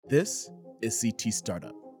This is CT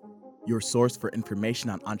Startup, your source for information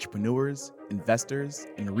on entrepreneurs, investors,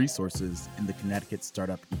 and resources in the Connecticut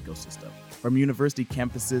startup ecosystem. From university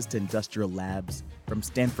campuses to industrial labs, from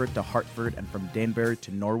Stanford to Hartford, and from Danbury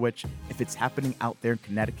to Norwich, if it's happening out there in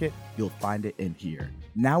Connecticut, you'll find it in here.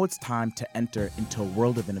 Now it's time to enter into a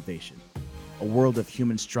world of innovation, a world of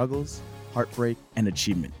human struggles, heartbreak, and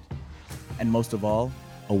achievement, and most of all,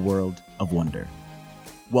 a world of wonder.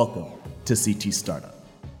 Welcome to CT Startup.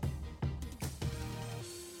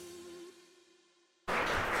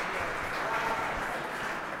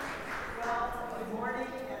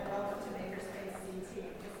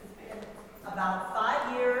 About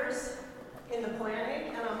 5 years in the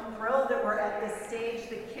planning, and I'm thrilled that we're at this stage,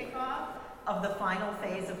 the kickoff of the final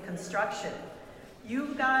phase of construction.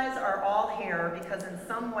 You guys are all here because in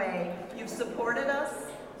some way you've supported us,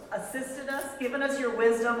 assisted us, given us your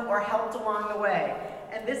wisdom, or helped along the way.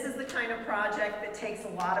 And this is the kind of project that takes a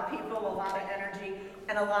lot of people, a lot of energy,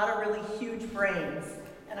 and a lot of really huge brains.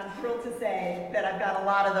 And I'm thrilled to say that I've got a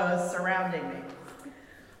lot of those surrounding me.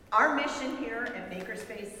 Our mission here at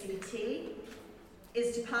Makerspace CT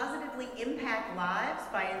is to positively impact lives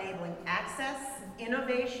by enabling access,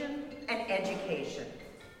 innovation, and education.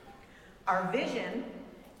 Our vision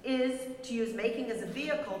is to use making as a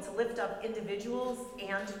vehicle to lift up individuals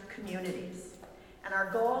and communities. And our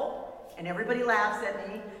goal, and everybody laughs at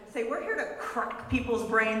me, say we're here to crack people's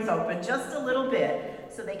brains open just a little bit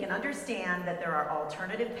so they can understand that there are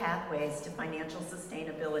alternative pathways to financial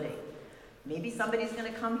sustainability. Maybe somebody's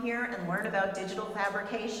going to come here and learn about digital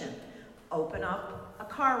fabrication, open up a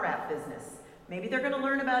car wrap business. Maybe they're going to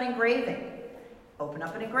learn about engraving, open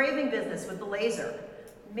up an engraving business with the laser.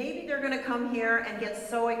 Maybe they're going to come here and get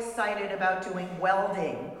so excited about doing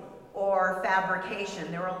welding or fabrication.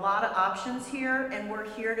 There are a lot of options here, and we're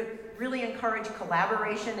here to really encourage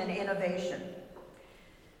collaboration and innovation.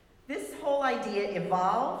 This whole idea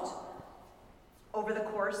evolved over the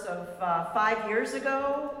course of 5 years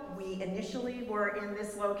ago. We initially were in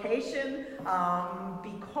this location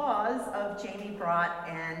because of Jamie Brott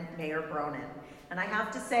and Mayor Bronin. And I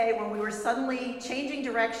have to say, when we were suddenly changing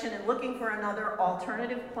direction and looking for another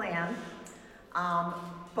alternative plan,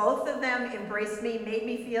 both of them embraced me, made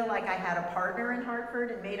me feel like I had a partner in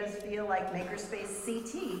Hartford, and made us feel like Makerspace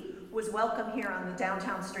CT was welcome here on the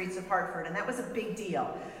downtown streets of Hartford. And that was a big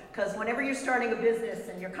deal, because whenever you're starting a business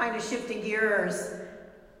and you're kind of shifting gears,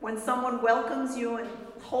 when someone welcomes you and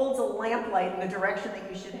holds a lamplight in the direction that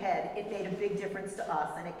you should head, it made a big difference to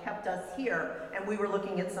us, and it kept us here, and we were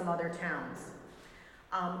looking at some other towns.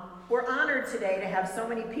 We're honored today to have so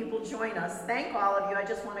many people join us. Thank all of you. I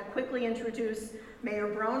just want to quickly introduce Mayor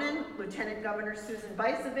Bronin, Lieutenant Governor Susan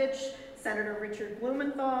Bicevich, Senator Richard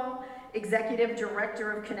Blumenthal, Executive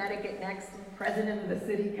Director of Connecticut Next, President of the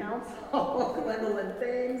City Council, Gwendolyn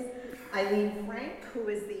Thames, Eileen Frank, who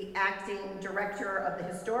is the Acting Director of the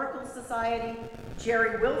Historical Society,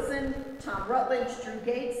 Jerry Wilson, Tom Rutledge, Drew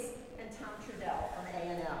Gates, and Tom Trudell from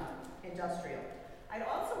A&M Industrial. I'd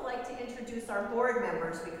also like to introduce our board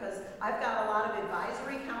members, because I've got a lot of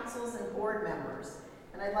advisory councils and board members.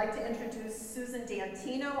 And I'd like to introduce Susan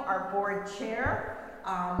Dantino, our board chair,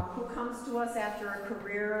 who comes to us after a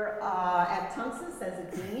career at Tunsis as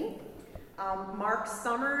a dean. Mark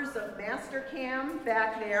Summers of Mastercam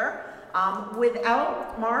back there.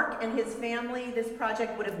 Without Mark and his family, this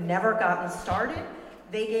project would have never gotten started.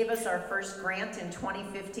 They gave us our first grant in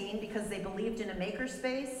 2015 because they believed in a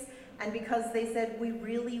makerspace, and because they said, we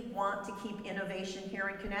really want to keep innovation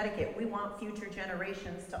here in Connecticut. We want future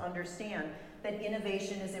generations to understand that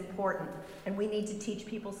innovation is important, and we need to teach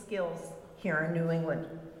people skills here in New England.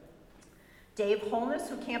 Dave Holness,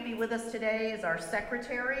 who can't be with us today, is our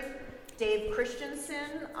secretary. Dave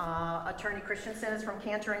Christensen, Attorney Christensen, is from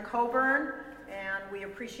Cantor and Coburn, and we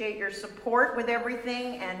appreciate your support with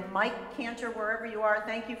everything. And Mike Cantor, wherever you are,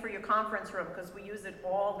 thank you for your conference room, because we use it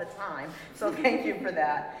all the time, so thank you for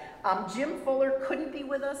that. Jim Fuller couldn't be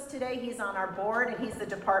with us today. He's on our board, and he's the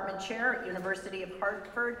department chair at University of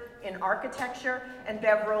Hartford in architecture, and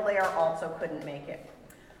Bev Rollaire also couldn't make it.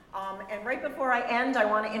 And right before I end, I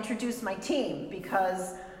want to introduce my team,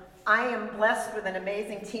 because I am blessed with an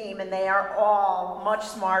amazing team, and they are all much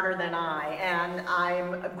smarter than I, and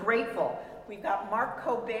I'm grateful. We've got Mark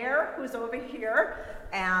Colbert, who's over here,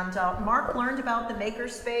 and Mark learned about the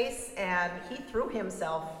makerspace, and he threw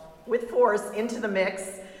himself with force into the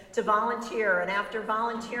mix to volunteer, and after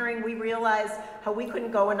volunteering, we realized how we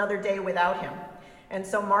couldn't go another day without him. And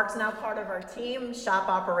so Mark's now part of our team, shop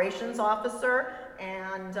operations officer,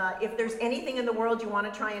 and if there's anything in the world you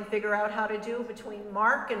want to try and figure out how to do between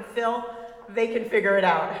Mark and Phil, they can figure it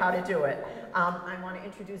out how to do it. I want to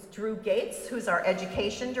introduce Drew Gates, who's our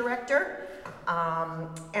education director.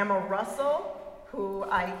 Emma Russell, who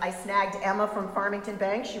I snagged Emma from Farmington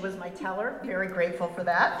Bank. She was my teller. Very grateful for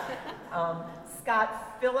that.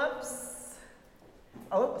 Scott Phillips.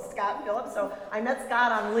 So I met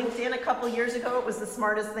Scott on LinkedIn a couple years ago. It was the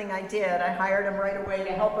smartest thing I did. I hired him right away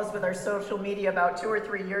to help us with our social media about 2 or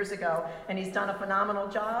 3 years ago, and he's done a phenomenal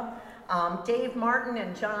job. Dave Martin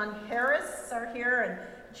and John Harris are here,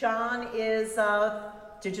 and John is a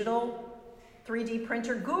digital 3D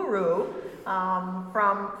printer guru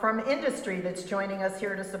from industry that's joining us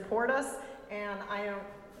here to support us. And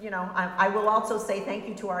I will also say thank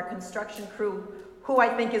you to our construction crew, who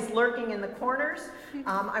I think is lurking in the corners.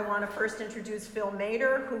 I want to first introduce Phil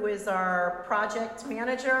Mader, who is our project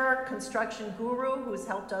manager, construction guru, who's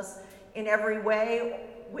helped us in every way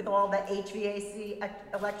with all the HVAC,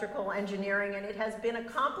 electrical engineering, and it has been a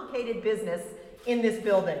complicated business in this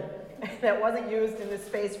building that wasn't used in this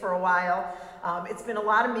space for a while. It's been a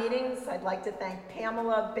lot of meetings. I'd like to thank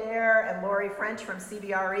Pamela Baer and Lori French from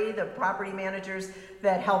CBRE, the property managers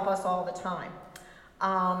that help us all the time.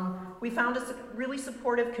 We found a really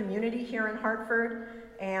supportive community here in Hartford,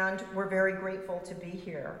 and we're very grateful to be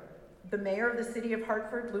here. The mayor of the city of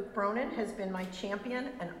Hartford, Luke Bronin, has been my champion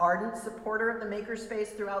and ardent supporter of the makerspace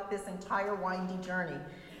throughout this entire windy journey.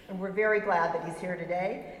 And we're very glad that he's here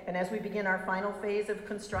today. And as we begin our final phase of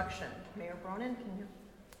construction, Mayor Bronin, can you?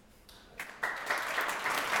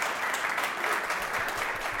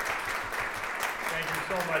 Thank you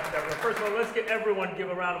so much, Deborah. First of all, let's give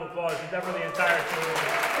a round of applause to Deborah, the entire team.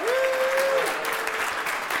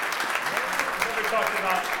 Deborah talked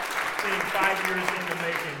about being 5 years in the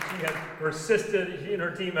making. She has persisted, she and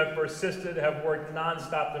her team have persisted, have worked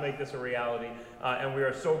nonstop to make this a reality, and we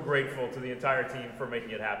are so grateful to the entire team for making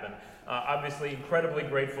it happen. Obviously, incredibly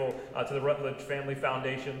grateful to the Rutledge Family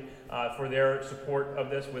Foundation for their support of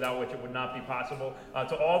this, without which it would not be possible.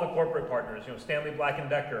 To all the corporate partners, Stanley Black &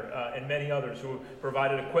 Decker and many others who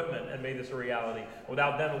provided equipment and made this a reality.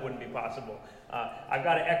 Without them, it wouldn't be possible. I've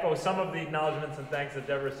got to echo some of the acknowledgments and thanks that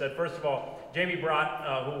Deborah said. First of all, Jamie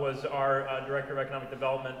Brott, who was our Director of Economic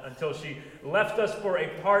Development until she left us for a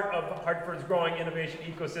part of Hartford's growing innovation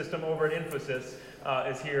ecosystem over at Infosys,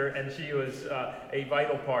 is here, and she was a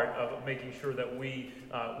vital part of making sure that we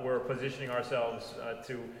were positioning ourselves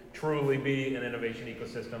to truly be an innovation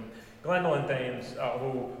ecosystem. Gwendolyn Thames,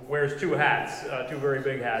 who wears two hats, two very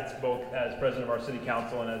big hats, both as president of our city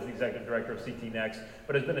council and as the executive director of CT Next,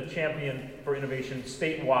 but has been a champion for innovation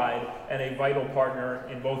statewide and a vital partner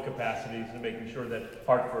in both capacities in making sure that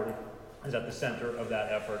Hartford is at the center of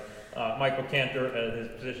that effort. Michael Cantor, his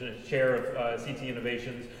position as chair of CT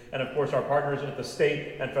Innovations, and of course our partners at the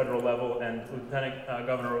state and federal level, and Lieutenant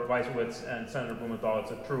Governor Weissowitz and Senator Blumenthal.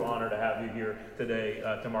 It's a true honor to have you here today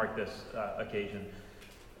to mark this occasion.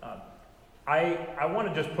 I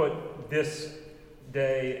want to just put this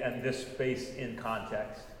day and this space in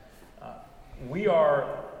context. We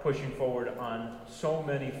are pushing forward on so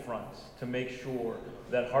many fronts to make sure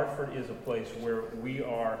that Hartford is a place where we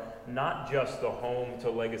are not just the home to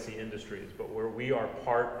legacy industries, but where we are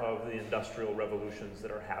part of the industrial revolutions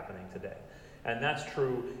that are happening today. And that's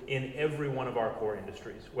true in every one of our core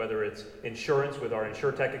industries, whether it's insurance with our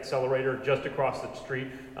InsurTech Accelerator just across the street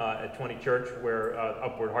at 20 Church, where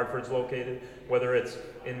Upward Hartford's located, whether it's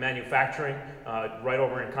in manufacturing right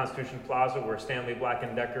over in Constitution Plaza, where Stanley Black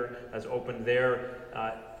 & Decker has opened their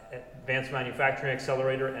Advanced Manufacturing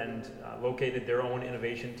Accelerator and located their own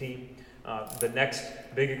innovation team. The next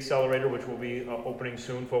big accelerator, which will be opening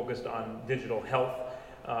soon, focused on digital health.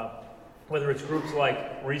 Whether it's groups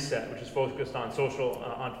like Reset, which is focused on social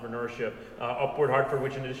entrepreneurship, Upward Hartford,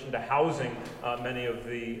 which in addition to housing many of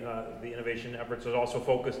the innovation efforts, is also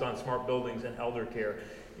focused on smart buildings and elder care.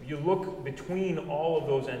 If you look between all of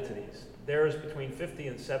those entities, there's between 50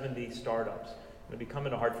 and 70 startups that be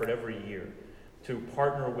coming to Hartford every year to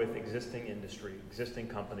partner with existing industry, existing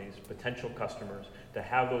companies, potential customers, to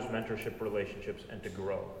have those mentorship relationships and to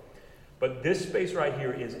grow. But this space right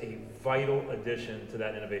here is a vital addition to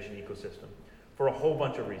that innovation ecosystem for a whole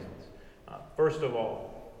bunch of reasons. First of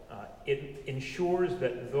all, it ensures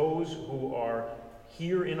that those who are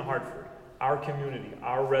here in Hartford, our community,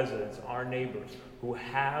 our residents, our neighbors, who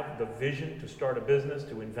have the vision to start a business,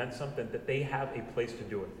 to invent something, that they have a place to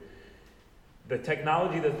do it. The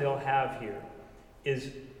technology that they'll have here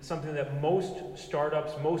is something that most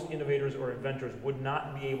startups, most innovators or inventors would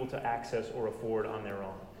not be able to access or afford on their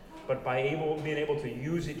own. But by being able to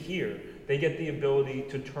use it here, they get the ability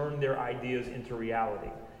to turn their ideas into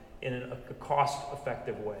reality in a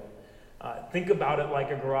cost-effective way. Think about it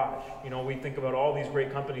like a garage. We think about all these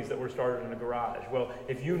great companies that were started in a garage. Well,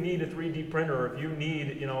 if you need a 3D printer, or if you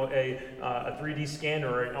need, a 3D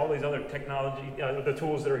scanner, and all these other technology, the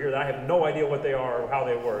tools that are here that I have no idea what they are or how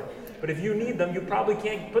they work. But if you need them, you probably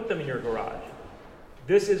can't put them in your garage.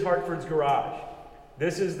 This is Hartford's garage.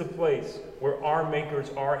 This is the place where our makers,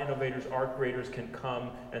 our innovators, our creators can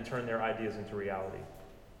come and turn their ideas into reality.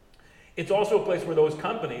 It's also a place where those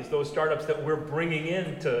companies, those startups that we're bringing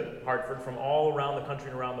into Hartford from all around the country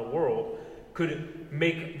and around the world, could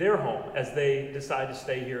make their home as they decide to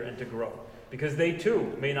stay here and to grow. Because they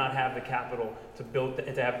too may not have the capital to build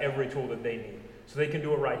and to have every tool that they need. So they can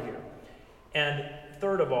do it right here. And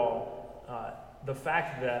third of all, the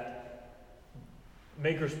fact that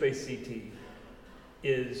Makerspace CT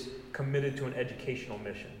is committed to an educational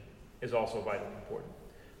mission is also vitally important.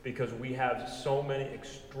 Because we have so many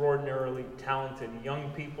extraordinarily talented young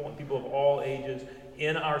people and people of all ages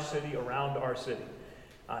in our city, around our city.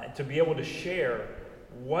 And to be able to share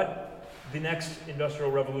what the next industrial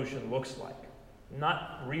revolution looks like,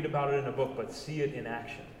 not read about it in a book, but see it in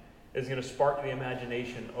action, is going to spark the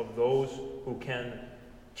imagination of those who can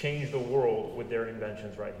change the world with their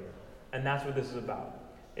inventions right here. And that's what this is about.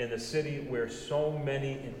 In the city where so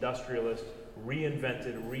many industrialists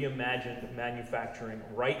reinvented, reimagined manufacturing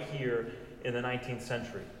right here in the 19th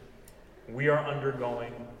century. We are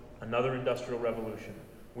undergoing another industrial revolution.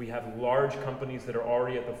 We have large companies that are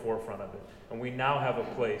already at the forefront of it. And we now have a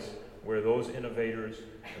place where those innovators,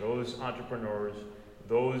 those entrepreneurs,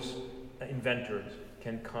 those inventors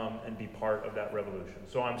can come and be part of that revolution.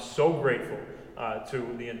 So I'm so grateful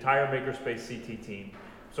to the entire Makerspace CT team.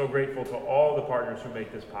 So grateful to all the partners who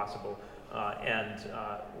make this possible. And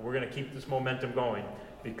we're going to keep this momentum going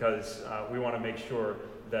because we want to make sure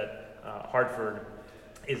that Hartford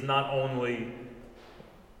is not only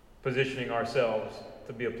positioning ourselves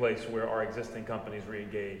to be a place where our existing companies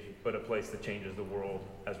re-engage, but a place that changes the world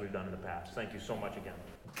as we've done in the past. Thank you so much again.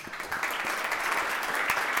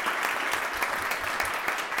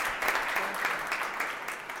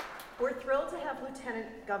 We're thrilled to have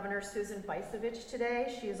Lieutenant Governor Susan Bicevich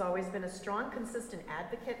today. She has always been a strong, consistent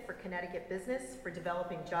advocate for Connecticut business, for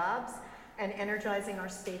developing jobs, and energizing our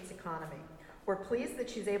state's economy. We're pleased that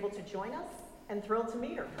she's able to join us and thrilled to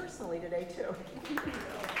meet her personally today, too.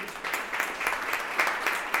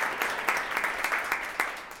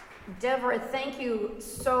 Deborah, thank you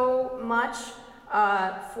so much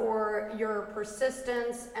for your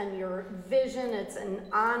persistence and your vision. It's an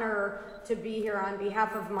honor to be here on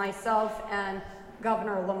behalf of myself and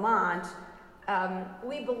Governor Lamont.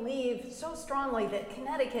 We believe so strongly that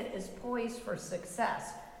Connecticut is poised for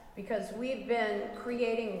success because we've been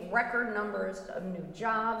creating record numbers of new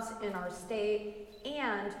jobs in our state,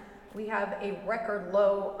 and we have a record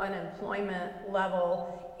low unemployment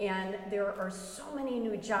level, and there are so many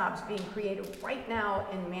new jobs being created right now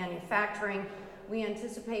in manufacturing. We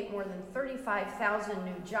anticipate more than 35,000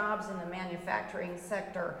 new jobs in the manufacturing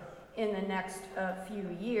sector in the next few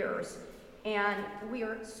years. And we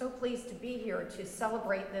are so pleased to be here to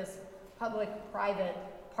celebrate this public-private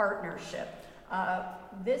partnership.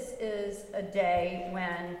 This is a day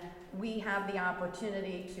when we have the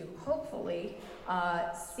opportunity to hopefully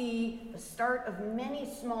see the start of many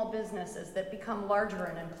small businesses that become larger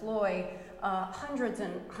and employ hundreds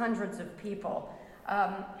and hundreds of people.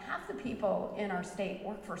 Half the people in our state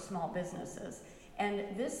work for small businesses, and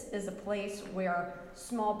this is a place where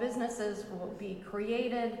small businesses will be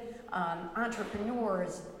created,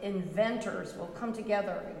 entrepreneurs, inventors will come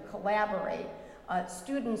together and collaborate,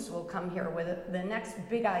 students will come here with the next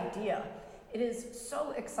big idea. It is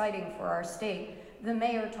so exciting for our state. The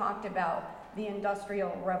mayor talked about the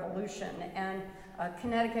Industrial Revolution, and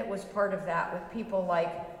Connecticut was part of that with people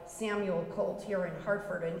like Samuel Colt here in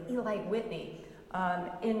Hartford and Eli Whitney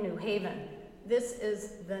in New Haven. This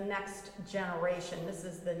is the next generation. This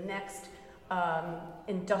is the next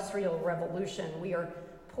industrial revolution. We are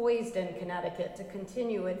poised in Connecticut to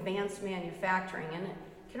continue advanced manufacturing, and it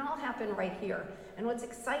can all happen right here. And what's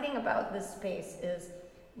exciting about this space is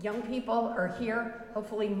young people are here.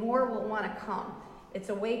 Hopefully more will want to come. It's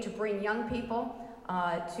a way to bring young people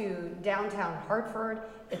to downtown Hartford.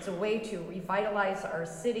 It's a way to revitalize our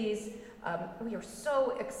cities. We are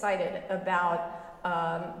so excited about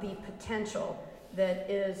the potential that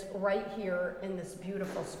is right here in this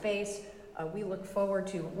beautiful space. We look forward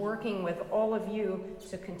to working with all of you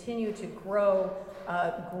to continue to grow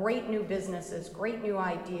great new businesses, great new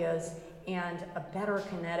ideas, and a better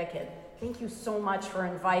Connecticut. Thank you so much for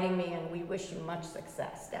inviting me, and we wish you much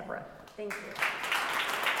success, Deborah. Thank you.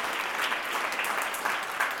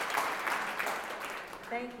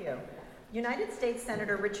 Thank you. United States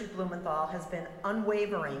Senator Richard Blumenthal has been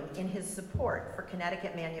unwavering in his support for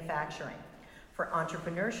Connecticut manufacturing, for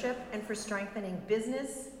entrepreneurship, and for strengthening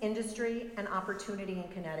business, industry, and opportunity in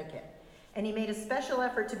Connecticut. And he made a special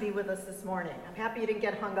effort to be with us this morning. I'm happy you didn't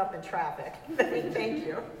get hung up in traffic. Thank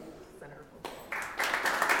you. Senator Blumenthal.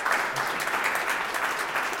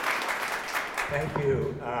 Thank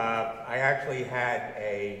you. I actually had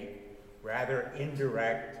a rather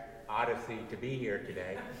indirect odyssey to be here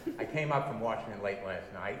today. I came up from Washington late last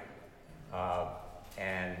night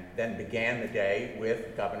and then began the day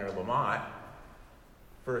with Governor Lamont.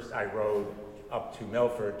 First, I rode up to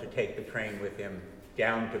Milford to take the train with him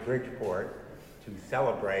down to Bridgeport to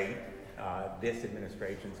celebrate this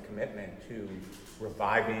administration's commitment to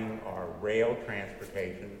reviving our rail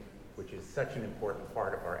transportation, which is such an important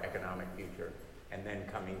part of our economic future, and then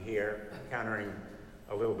coming here, encountering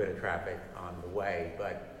a little bit of traffic on the way,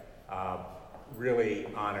 but really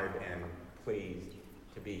honored and pleased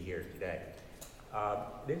to be here today.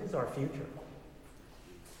 This is our future.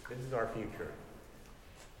 This is our future.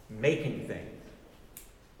 Making things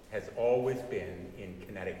has always been in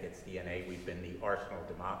Connecticut's DNA. We've been the arsenal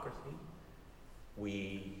democracy.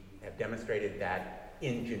 We have demonstrated that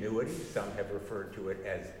ingenuity. Some have referred to it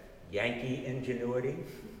as Yankee ingenuity.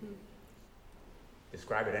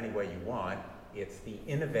 Describe it any way you want. It's the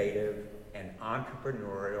innovative and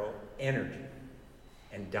entrepreneurial energy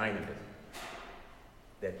and dynamism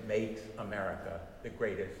that makes America the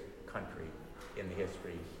greatest country in the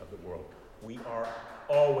history of the world. We are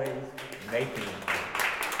always making things.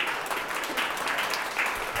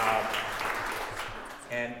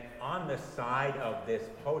 And on the side of this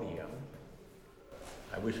podium,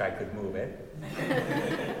 I wish I could move it,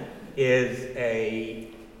 is a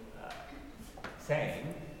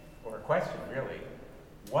saying, or a question really,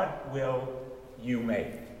 what will you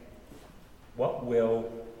make? What will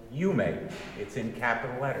you make? It's in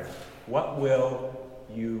capital letters. What will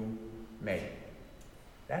you make?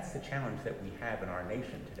 That's the challenge that we have in our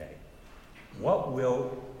nation today. What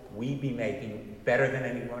will we be making better than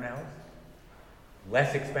anyone else?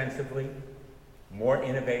 Less expensively, more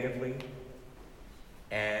innovatively,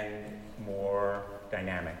 and more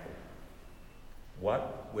dynamically?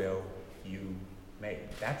 What will you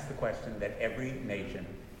make? That's the question that every nation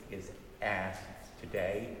is asked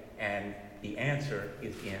today, and the answer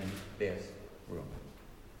is in this room.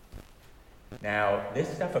 Now,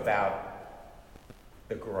 this stuff about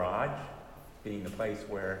the garage being the place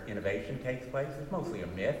where innovation takes place is mostly a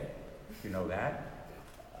myth. You know that.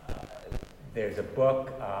 There's a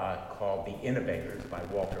book called The Innovators by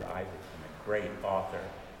Walter Isaacson, a great author,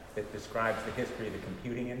 that describes the history of the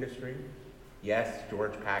computing industry. Yes,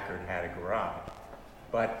 George Packard had a garage,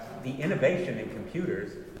 but the innovation in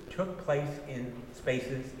computers took place in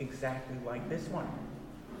spaces exactly like this one.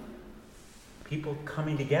 People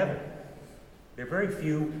coming together. There are very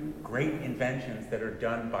few great inventions that are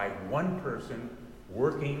done by one person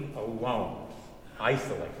working alone,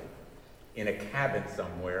 isolated, in a cabin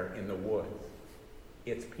somewhere in the woods.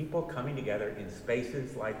 It's people coming together in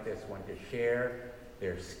spaces like this one to share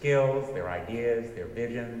their skills, their ideas, their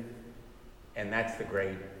vision, and that's the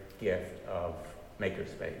great gift of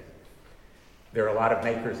Makerspace. There are a lot of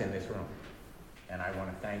makers in this room, and I want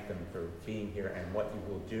to thank them for being here and what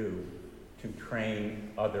you will do to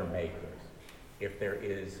train other makers. If there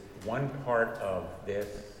is one part of this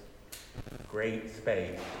great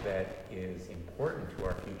space that is important to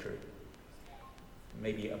our future,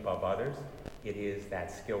 maybe above others, it is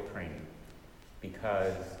that skill training.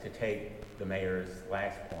 Because, to take the mayor's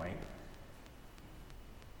last point,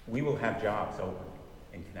 we will have jobs open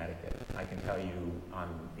in Connecticut. I can tell you on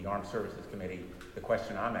the Armed Services Committee, the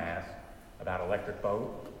question I'm asked about Electric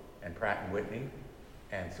Boat and Pratt & Whitney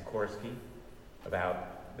and Sikorsky,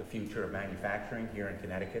 about the future of manufacturing here in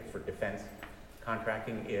Connecticut for defense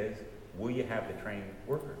contracting is, will you have the trained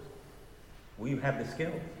workers? Will you have the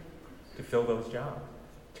skills to fill those jobs,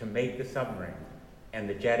 to make the submarine and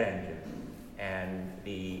the jet engine and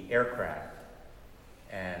the aircraft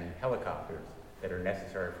and helicopters that are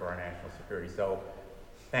necessary for our national security? So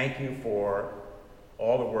thank you for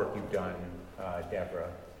all the work you've done,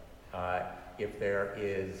 Deborah. If there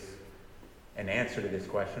is an answer to this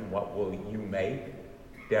question, what will you make?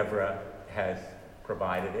 Deborah has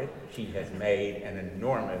provided it. She has made an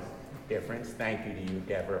enormous difference. Thank you to you,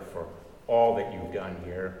 Deborah, for all that you've done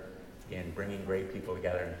here in bringing great people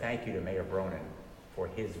together. And thank you to Mayor Bronin for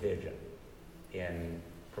his vision in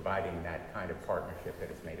providing that kind of partnership that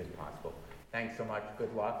has made it possible. Thanks so much.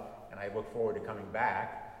 Good luck. And I look forward to coming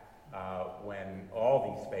back when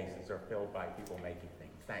all these spaces are filled by people making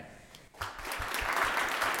things. Thanks.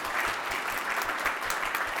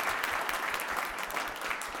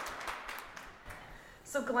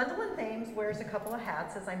 So Gwendolyn Thames wears a couple of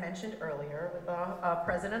hats, as I mentioned earlier, with the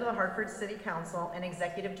president of the Hartford City Council and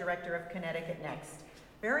executive director of Connecticut Next.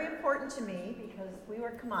 Very important to me because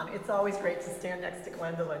come on, it's always great to stand next to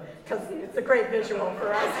Gwendolyn because it's a great visual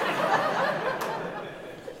for us.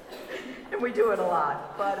 And we do it a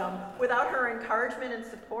lot. But without her encouragement and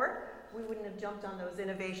support, we wouldn't have jumped on those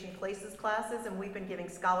Innovation Places classes, and we've been giving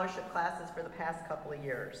scholarship classes for the past couple of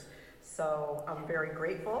years. So I'm very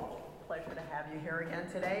grateful. Pleasure to have you here again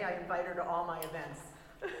today. I invite her to all my events.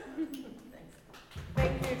 Thanks.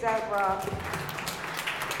 Thank you, Deborah.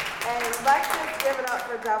 And let's just give it up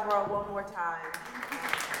for Deborah one more time.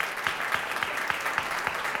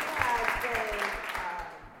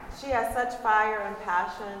 She has such fire and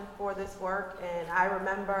passion for this work, and I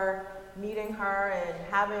remember meeting her and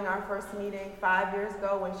having our first meeting 5 years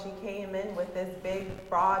ago when she came in with this big,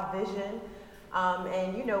 broad vision.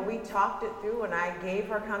 And you know, we talked it through, and I gave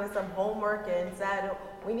her kind of some homework and said,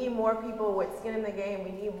 we need more people with skin in the game.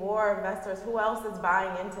 We need more investors. Who else is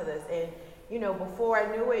buying into this? And you know, before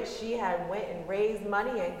I knew it, she had went and raised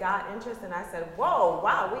money and got interest. And I said, whoa,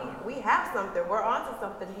 wow, we have something. We're onto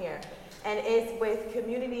something here. And it's with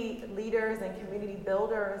community leaders and community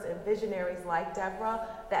builders and visionaries like Deborah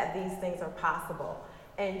that these things are possible.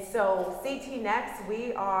 And so CT Next,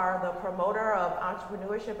 we are the promoter of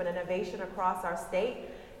entrepreneurship and innovation across our state.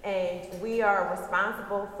 And we are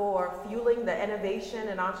responsible for fueling the innovation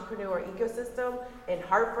and entrepreneur ecosystem in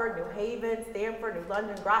Hartford, New Haven, Stamford, New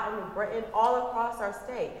London, Groton, New Britain, all across our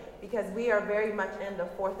state, because we are very much in the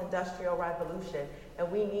fourth industrial revolution,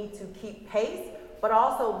 and we need to keep pace, but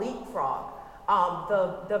also leapfrog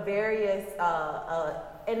the various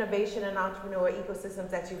innovation and entrepreneur ecosystems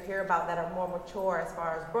that you hear about that are more mature, as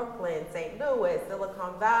far as Brooklyn, St. Louis,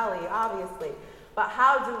 Silicon Valley, obviously. But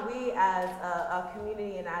how do we as a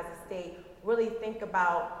community and as a state really think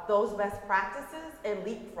about those best practices and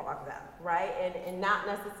leapfrog them, right? And not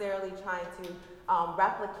necessarily trying to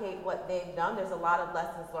replicate what they've done. There's a lot of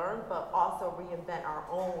lessons learned, but also reinvent our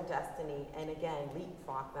own destiny and again,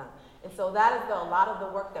 leapfrog them. And so that is a lot of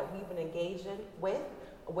the work that we've been engaged in with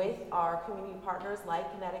our community partners like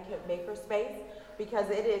Connecticut Makerspace, because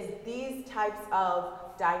it is these types of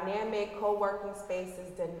dynamic co-working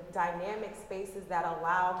spaces, dynamic spaces that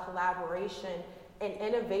allow collaboration and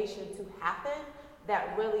innovation to happen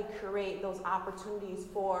that really create those opportunities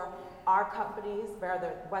for our companies,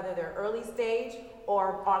 whether they're early stage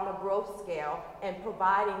or on the growth scale, and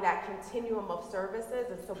providing that continuum of services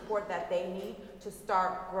and support that they need to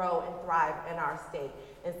start, grow, and thrive in our state.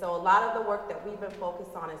 And so a lot of the work that we've been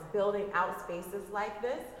focused on is building out spaces like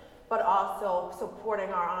this, but also supporting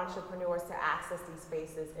our entrepreneurs to access these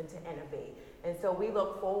spaces and to innovate. And so we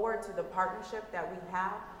look forward to the partnership that we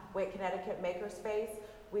have with Connecticut Makerspace.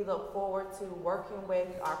 We look forward to working with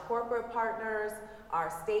our corporate partners, our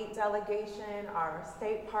state delegation, our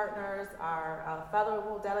state partners, our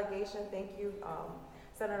federal delegation. Thank you,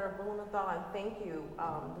 Senator Blumenthal, and thank you,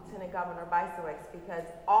 Lieutenant Governor Bysewicz, because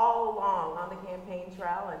all along on the campaign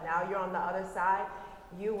trail, and now you're on the other side,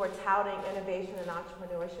 you were touting innovation and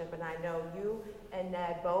entrepreneurship, and I know you and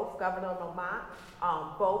Ned both, Governor Lamont,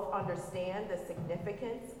 both understand the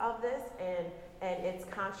significance of this and its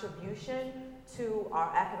contribution to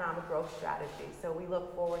our economic growth strategy. So we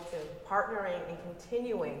look forward to partnering and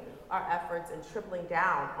continuing our efforts and tripling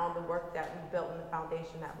down on the work that we built and the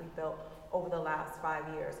foundation that we built over the last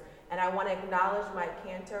 5 years. And I want to acknowledge Mike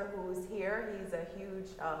Cantor, who's here. He's a huge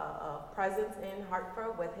presence in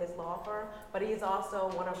Hartford with his law firm, but he's also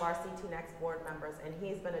one of our CT Next board members, and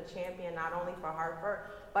he's been a champion not only for Hartford,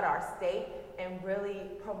 but our state, and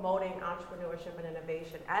really promoting entrepreneurship and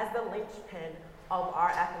innovation as the linchpin of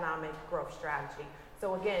our economic growth strategy.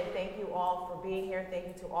 So again, thank you all for being here. Thank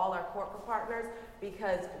you to all our corporate partners,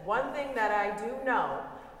 because one thing that I do know,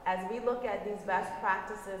 as we look at these best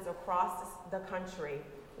practices across the country,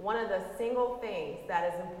 one of the single things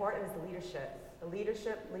that is important is leadership.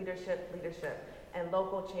 Leadership, leadership, leadership, and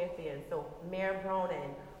local champions. So Mayor Bronin,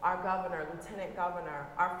 our governor, lieutenant governor,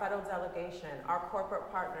 our federal delegation, our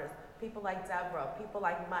corporate partners, people like Deborah, people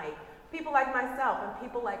like Mike, people like myself, and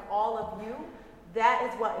people like all of you.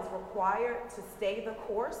 That is what is required to stay the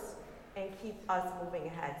course and keep us moving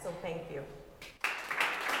ahead. So thank you.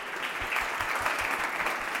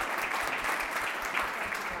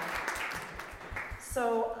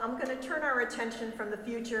 So I'm going to turn our attention from the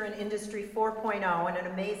future in Industry 4.0 and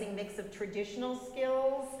an amazing mix of traditional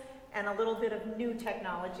skills and a little bit of new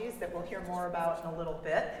technologies that we'll hear more about in a little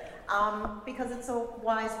bit, because it's a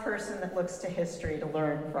wise person that looks to history to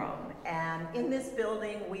learn from. And in this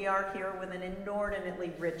building, we are here with an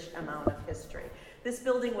inordinately rich amount of history. This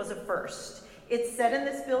building was a first. It's said in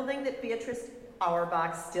this building that Beatrice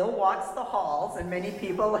Auerbach still walks the halls, and many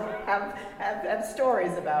people have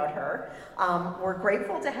stories about her. We're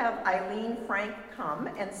grateful to have Eileen Frank come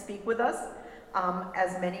and speak with us.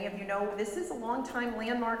 As many of you know, this is a longtime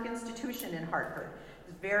landmark institution in Hartford.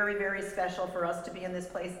 It's very, very special for us to be in this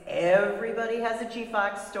place. Everybody has a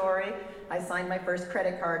GFOX story. I signed my first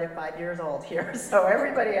credit card at 5 years old here, so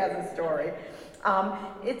everybody has a story.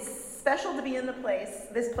 It's special to be in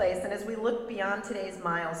this place, and as we look beyond today's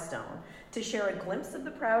milestone, to share a glimpse of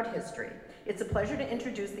the proud history, it's a pleasure to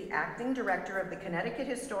introduce the acting director of the Connecticut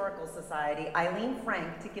Historical Society, Eileen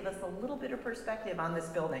Frank, to give us a little bit of perspective on this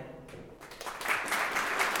building.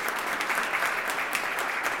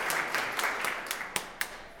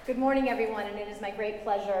 Good morning, everyone, and it is my great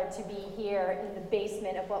pleasure to be here in the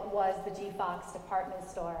basement of what was the GFOX department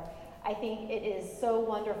store. I think it is so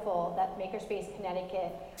wonderful that Makerspace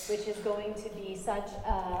Connecticut, which is going to be such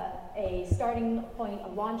a starting point, a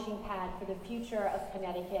launching pad for the future of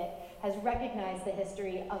Connecticut, has recognized the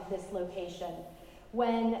history of this location.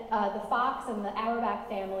 When the Fox and the Auerbach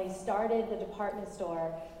family started the department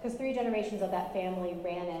store, because 3 generations of that family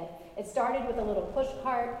ran it, it started with a little push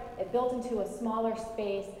cart, it built into a smaller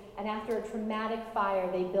space, and after a traumatic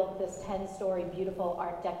fire, they built this 10-story beautiful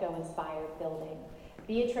Art Deco-inspired building.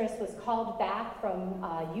 Beatrice was called back from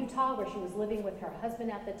Utah, where she was living with her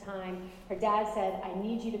husband at the time. Her dad said, "I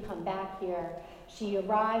need you to come back here." She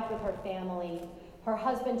arrived with her family. Her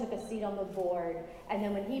husband took a seat on the board, and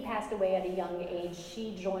then when he passed away at a young age,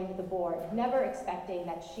 she joined the board, never expecting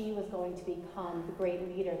that she was going to become the great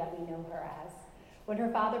leader that we know her as. When her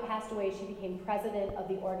father passed away, she became president of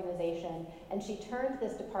the organization, and she turned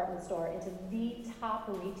this department store into the top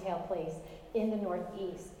retail place in the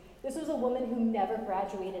Northeast. This was a woman who never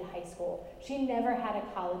graduated high school. She never had a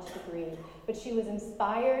college degree, but she was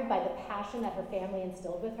inspired by the passion that her family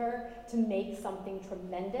instilled with her to make something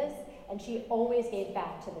tremendous, and she always gave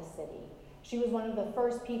back to the city. She was one of the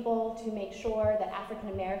first people to make sure that African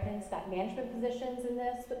Americans got management positions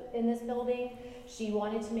in this building. She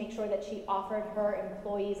wanted to make sure that she offered her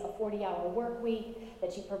employees a 40-hour work week,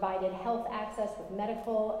 that she provided health access with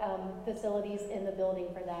medical facilities in the building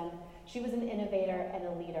for them. She was an innovator and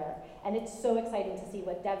a leader. And it's so exciting to see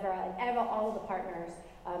what Deborah and all of the partners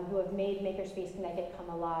who have made Makerspace Connecticut come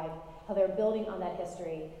alive, how they're building on that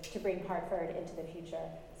history to bring Hartford into the future.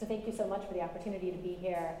 So thank you so much for the opportunity to be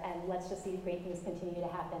here, and let's just see great things continue to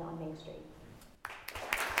happen on Main Street.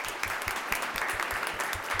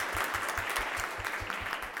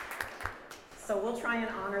 So we'll try and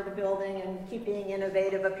honor the building and keep being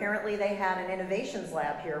innovative. Apparently they had an innovations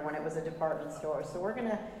lab here when it was a department store, so we're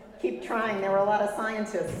gonna keep trying. There were a lot of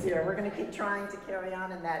scientists here. We're gonna keep trying to carry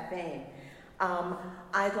on in that vein.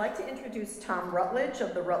 I'd like to introduce Tom Rutledge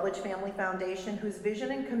of the Rutledge Family Foundation, whose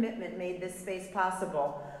vision and commitment made this space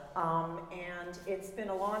possible. And it's been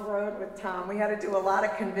a long road with Tom. We had to do a lot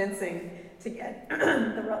of convincing to get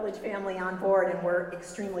the Rutledge family on board, and we're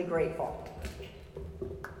extremely grateful.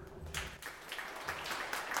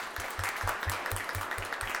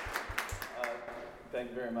 Thank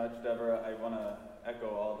you very much, Deborah. I want to echo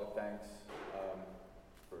all the thanks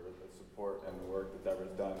for the support and the work that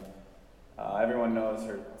Deborah's done. Everyone knows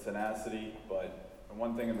her tenacity, but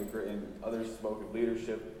one thing and others spoke of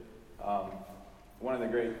leadership. One of the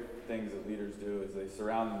great things that leaders do is they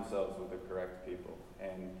surround themselves with the correct people.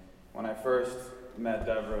 And when I first met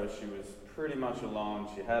Deborah, she was pretty much alone.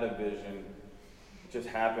 She had a vision. It just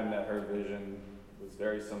happened that her vision was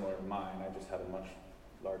very similar to mine. I just had a much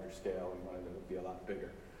larger scale and wanted it to be a lot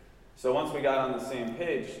bigger. So once we got on the same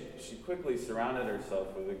page, she quickly surrounded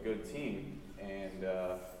herself with a good team, and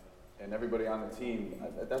everybody on the team.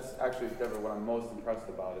 That's actually, Deborah, what I'm most impressed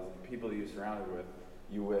about is the people that you surrounded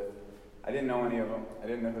you with. I didn't know any of them. I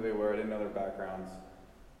didn't know who they were. I didn't know their backgrounds.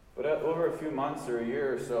 But over a few months or a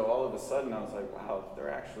year or so, all of a sudden I was like, wow,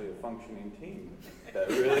 they're actually a functioning team that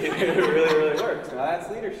really works. Now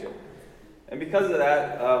that's leadership. And because of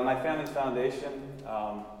that, my family's foundation,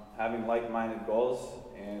 having like-minded goals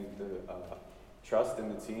and the trust in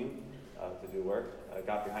the team to do work,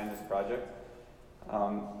 got behind this project.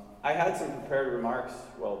 I had some prepared remarks.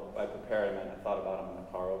 Well, by prepared, I meant I thought about them in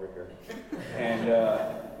the car over here.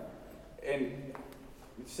 And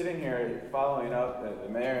sitting here following up the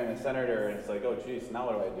mayor and the senator, and it's like, oh geez, now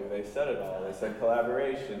what do I do? They said it all. They said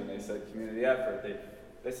collaboration, they said community effort,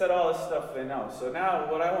 they said all this stuff they know. So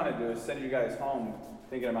now what I want to do is send you guys home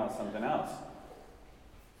thinking about something else.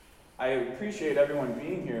 I appreciate everyone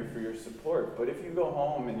being here for your support, but if you go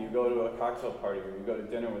home and you go to a cocktail party or you go to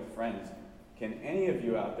dinner with friends, can any of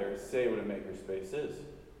you out there say what a makerspace is?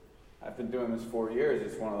 I've been doing this 4 years.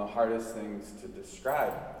 It's one of the hardest things to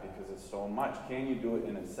describe because it's so much. Can you do it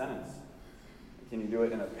in a sentence? Can you do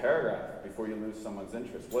it in a paragraph before you lose someone's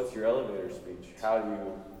interest? What's your elevator speech? How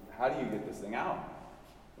do you get this thing out?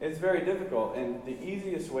 It's very difficult, and the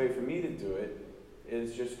easiest way for me to do it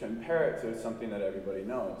is just compare it to something that everybody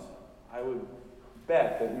knows. I would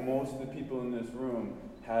bet that most of the people in this room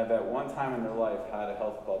have at one time in their life had a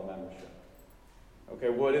health club membership. Okay,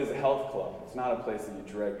 what is a health club? It's not a place that you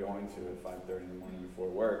dread going to at 5:30 in the morning before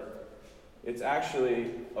work. It's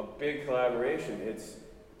actually a big collaboration. It's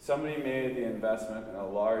somebody made the investment in a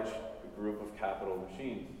large group of capital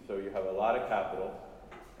machines. So you have a lot of capital,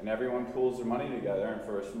 and everyone pools their money together, and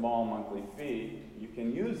for a small monthly fee, you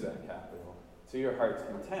can use that capital to your heart's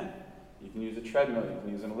content. You can use a treadmill, you can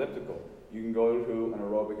use an elliptical, you can go to an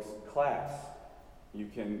aerobics class,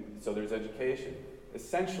 so there's education.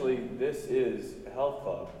 Essentially, this is a health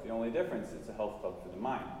club. The only difference, it's a health club for the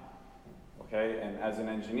mind. Okay, and as an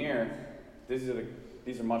engineer, these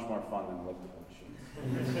are much more fun than elliptical machines.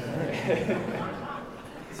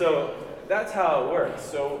 So that's how it works.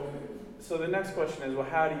 So the next question is, well,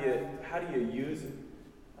 how do you use it?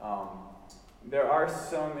 There are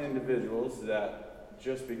some individuals that,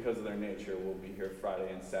 just because of their nature, will be here Friday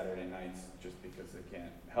and Saturday nights just because they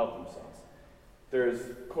can't help themselves. There's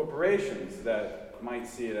corporations that might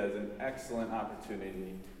see it as an excellent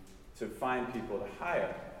opportunity to find people to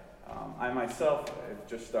hire. I myself have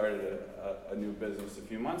just started a new business a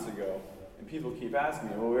few months ago, and people keep asking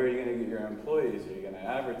me, well, where are you going to get your employees? Are you going to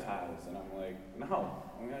advertise? And I'm like, no,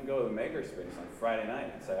 I'm going to go to the Makerspace on Friday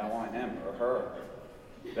night and say, I want him or her.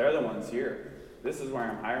 They're the ones here. This is where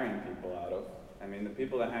I'm hiring people out of. I mean, the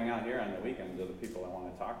people that hang out here on the weekends are the people I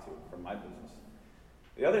want to talk to for my business.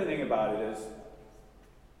 The other thing about it is,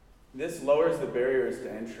 this lowers the barriers to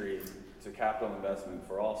entry to capital investment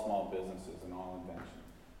for all small businesses and all invention.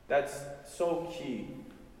 That's so key.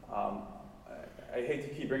 I hate to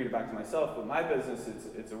keep bringing it back to myself, but my business,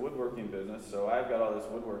 it's a woodworking business, so I've got all this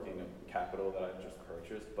woodworking capital that I've just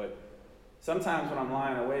purchased, but sometimes when I'm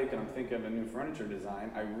lying awake and I'm thinking of a new furniture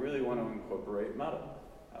design, I really want to incorporate metal.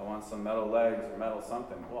 I want some metal legs or metal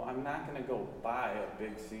something. Well, I'm not going to go buy a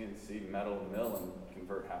big CNC metal mill and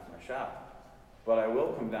convert half my shop. But I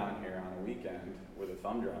will come down here on a weekend with a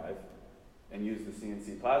thumb drive and use the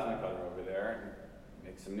CNC plasma cutter over there and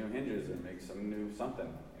make some new hinges or make some new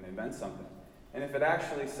something and invent something. And if it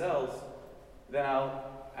actually sells, then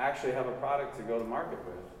I'll actually have a product to go to market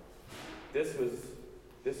with. This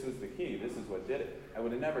was the key. This is what did it. I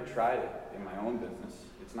would have never tried it in my own business.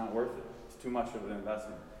 It's not worth it. It's too much of an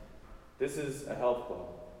investment. This is a health club.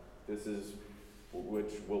 This is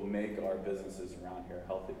which will make our businesses around here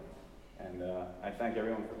healthy. And I thank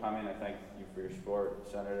everyone for coming. I thank you for your support,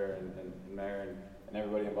 Senator and Mayor and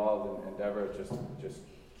everybody involved in Deborah. Just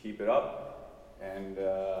keep it up. And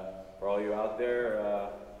for all you out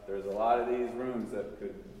there, there's a lot of these rooms that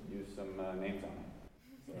could use some names on them.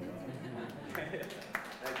 So, thank you.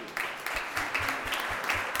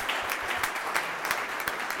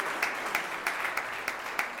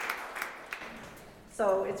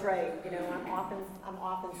 So it's right, I'm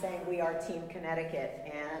often saying we are Team Connecticut,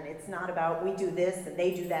 and it's not about we do this and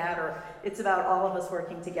they do that, or it's about all of us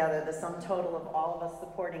working together, the sum total of all of us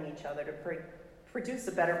supporting each other to produce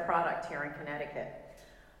a better product here in Connecticut.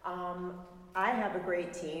 I have a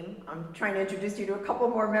great team. I'm trying to introduce you to a couple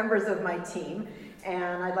more members of my team,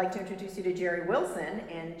 and I'd like to introduce you to Jerry Wilson.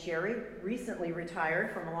 And Jerry recently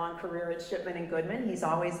retired from a long career at Shipman & Goodman. He's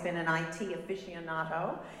always been an IT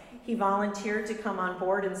aficionado. He volunteered to come on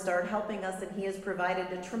board and start helping us, and he has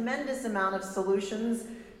provided a tremendous amount of solutions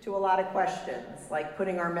to a lot of questions, like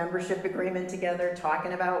putting our membership agreement together,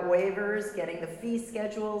 talking about waivers, getting the fee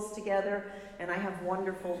schedules together, and I have a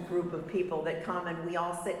wonderful group of people that come and we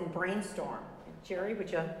all sit and brainstorm. Jerry,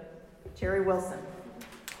 Jerry Wilson.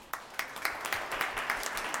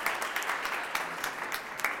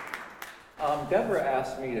 Deborah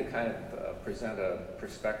asked me to kind of present a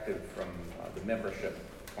perspective from the membership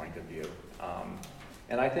point of view.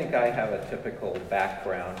 And I think I have a typical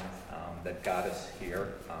background that got us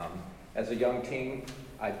here. As a young teen,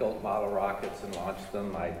 I built model rockets and launched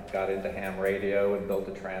them. I got into ham radio and built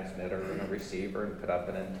a transmitter and a receiver and put up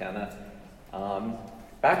an antenna.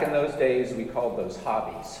 Back in those days, we called those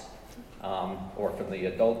hobbies. Or from the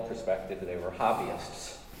adult perspective, they were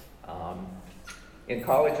hobbyists. In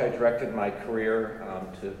college, I directed my career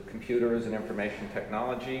to computers and information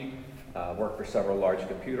technology, worked for several large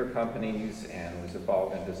computer companies, and was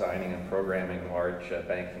involved in designing and programming large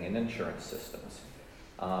banking and insurance systems.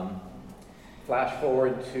 Flash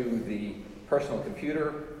forward to the personal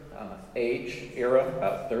computer age era,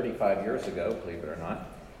 about 35 years ago, believe it or not.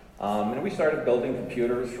 And we started building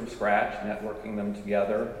computers from scratch, networking them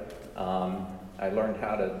together. I learned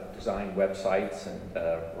how to design websites and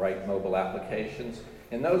write mobile applications.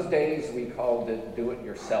 In those days, we called it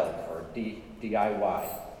do-it-yourself, or DIY,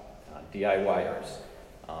 DIYers.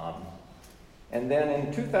 And then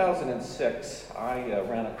in 2006, I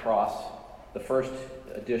ran across the first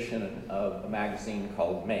edition of a magazine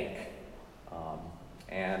called Make.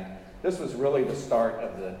 And this was really the start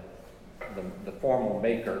of the formal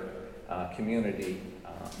maker community.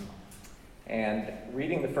 And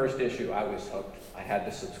reading the first issue, I was hooked. I had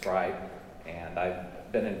to subscribe, and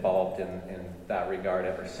I've been involved in that regard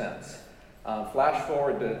ever since. Flash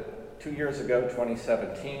forward to 2 years ago,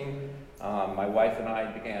 2017, my wife and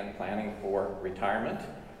I began planning for retirement.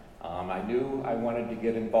 I knew I wanted to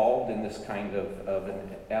get involved in this kind of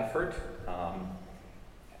an effort.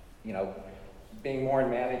 You know, being more in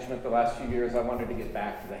management the last few years, I wanted to get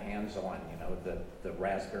back to the hands-on, you know, the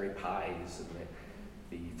Raspberry Pis and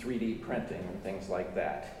the 3D printing and things like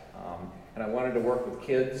that. And I wanted to work with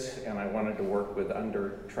kids, and I wanted to work with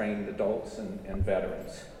under-trained adults and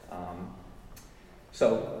veterans.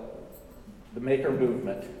 So the maker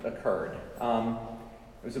movement occurred.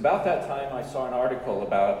 It was about that time I saw an article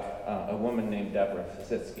about a woman named Deborah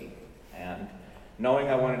Zitsky. And knowing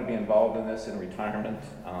I wanted to be involved in this in retirement,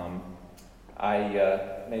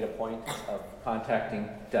 I made a point of contacting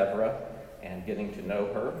Deborah and getting to know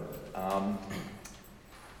her.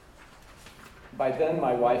 By then,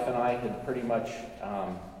 my wife and I had pretty much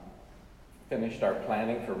finished our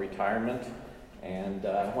planning for retirement. And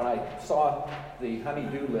when I saw the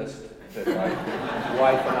honey-do list that my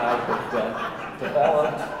wife and I had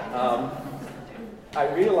developed,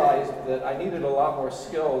 I realized that I needed a lot more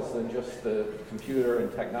skills than just the computer and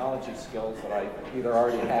technology skills that I either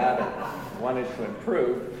already had or wanted to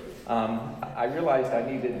improve. I realized I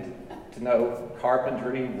needed to know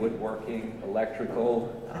carpentry, woodworking,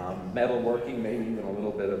 electrical, metalworking, maybe even a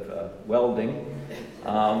little bit of welding.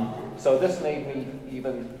 So this made me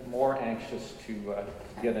even more anxious to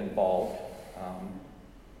get involved.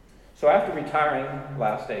 So after retiring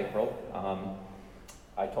last April,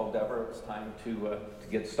 I told Deborah it was time to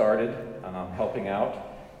get started helping out.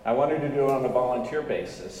 I wanted to do it on a volunteer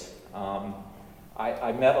basis.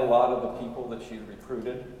 I met a lot of the people that she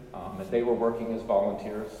recruited, and they were working as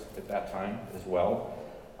volunteers at that time as well.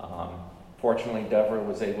 Fortunately, Deborah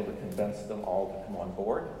was able to convince them all to come on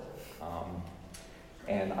board.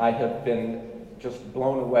 And I have been just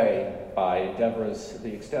blown away by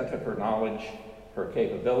the extent of her knowledge, her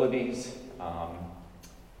capabilities.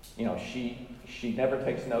 You know, she never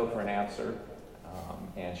takes no for an answer,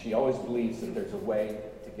 and she always believes that there's a way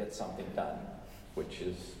to get something done, which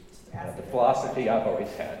is the philosophy I've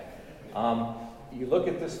always had. You look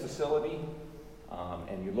at this facility,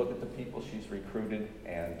 and you look at the people she's recruited,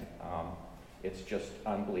 and it's just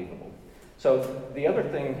unbelievable. So the other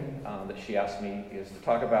thing that she asked me is to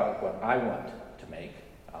talk about what I want to make.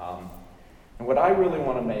 And what I really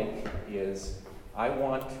want to make is I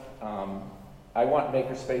want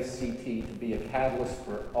Makerspace CT to be a catalyst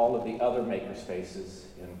for all of the other makerspaces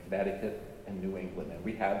in Connecticut and New England. And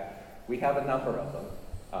we have a number of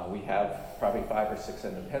them. We have probably 5 or 6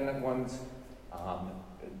 independent ones.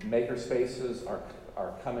 Makerspaces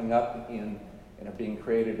are coming up and are being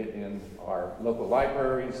created in our local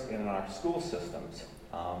libraries and in our school systems.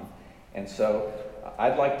 And so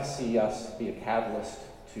I'd like to see us be a catalyst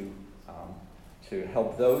to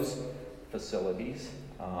help those facilities.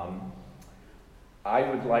 I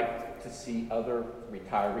would like to see other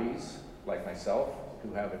retirees like myself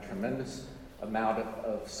who have a tremendous amount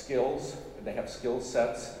of skills. They have skill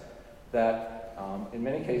sets that in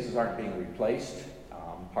many cases aren't being replaced,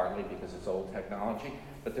 partly because it's old technology,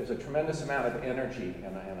 but there's a tremendous amount of energy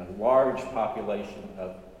and a large population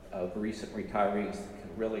of recent retirees that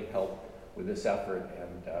can really help with this effort,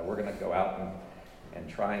 and we're going to go out and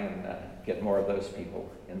try and get more of those people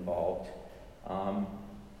involved.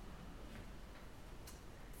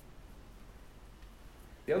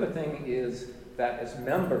 The other thing is that as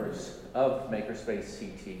members of Makerspace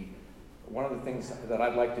CT, one of the things that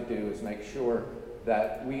I'd like to do is make sure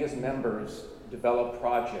that we as members develop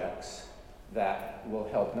projects that will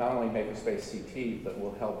help not only Makerspace CT, but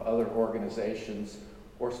will help other organizations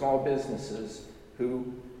or small businesses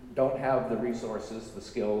who don't have the resources, the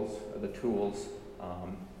skills, or the tools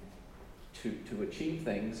to achieve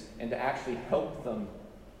things, and to actually help them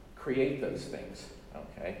create those things,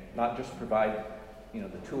 okay? Not just provide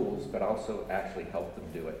the tools, but also actually help them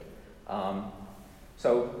do it.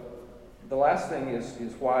 So the last thing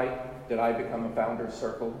is why did I become a Founders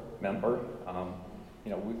Circle member?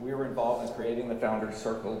 We were involved in creating the Founders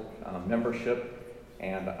Circle membership,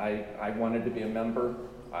 and I wanted to be a member.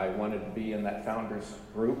 I wanted to be in that Founders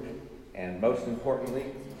group, And most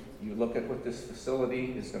importantly, you look at what this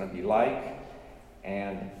facility is going to be like,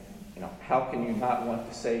 and how can you not want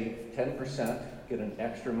to save 10%, get an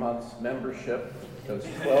extra month's membership, those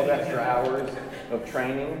 12 extra hours of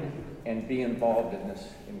training, and be involved in this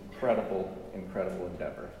incredible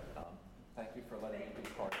endeavor. Thank you for letting me be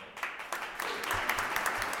part of it.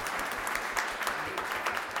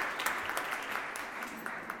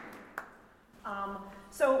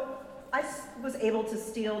 So I was able to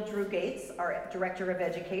steal Drew Gates, our Director of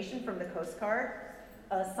Education, from the Coast Guard.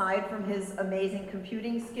 Aside from his amazing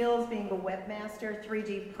computing skills, being a webmaster,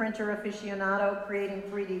 3D printer aficionado, creating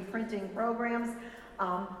 3D printing programs,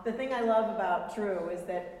 the thing I love about Drew is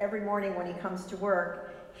that every morning when he comes to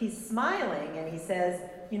work, he's smiling and he says,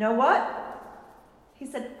 "You know what?" He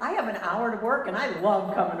said, "I have an hour to work and I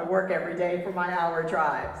love coming to work every day for my hour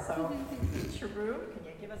drive." So, Drew, can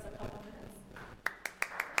you give us a couple minutes?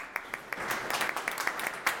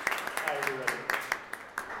 Hi, everybody.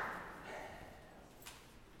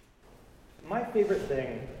 My favorite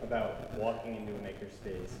thing about walking into a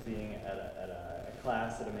makerspace, being at a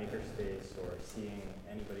class at a makerspace, or seeing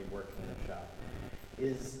anybody working in a shop,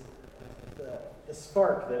 is the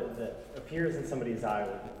spark that appears in somebody's eye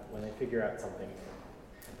when they figure out something new.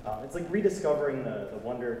 It's like rediscovering the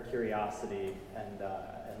wonder, curiosity, and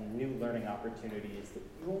new learning opportunities that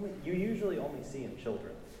you usually only see in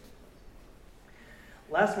children.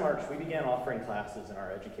 Last March, we began offering classes in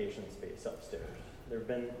our education space upstairs. There have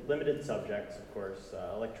been limited subjects, of course,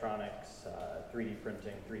 electronics, 3D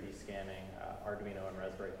printing, 3D scanning, Arduino and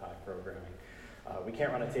Raspberry Pi programming. We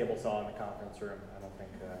can't run a table saw in the conference room. I don't think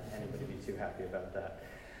anybody would be too happy about that.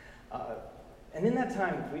 And in that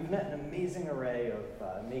time, we've met an amazing array of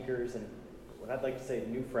makers and what I'd like to say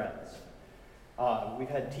new friends. We've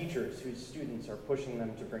had teachers whose students are pushing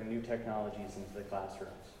them to bring new technologies into the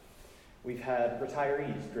classrooms. We've had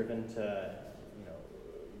retirees driven to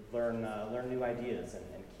learn new ideas and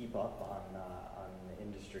keep up on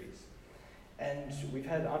industries. And we've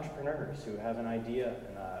had entrepreneurs who have an idea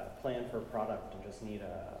and a plan for a product and just need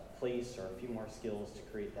a place or a few more skills to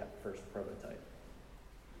create that first prototype.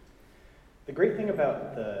 The great thing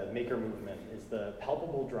about the maker movement is the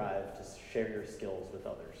palpable drive to share your skills with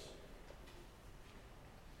others.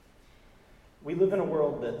 We live in a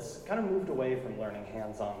world that's kind of moved away from learning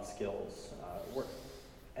hands-on skills.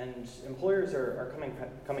 And employers are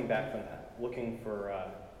coming back from that, looking for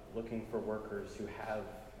workers who have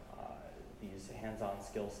these hands-on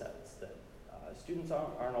skill sets that students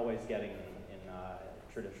aren't always getting in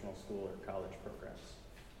traditional school or college programs.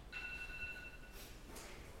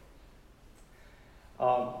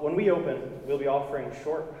 When we open, we'll be offering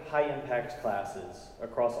short, high-impact classes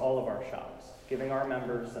across all of our shops, giving our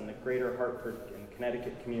members and the greater Hartford and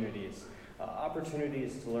Connecticut communities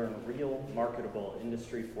opportunities to learn real, marketable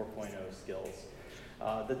Industry 4.0 skills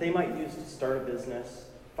that they might use to start a business,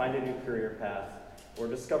 find a new career path, or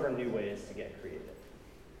discover new ways to get creative.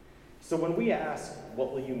 So when we ask,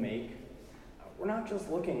 what will you make? We're not just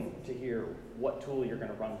looking to hear what tool you're going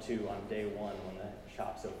to run to on day one when the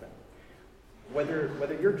shop's open.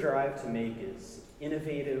 Whether your drive to make is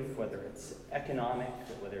innovative, whether it's economic,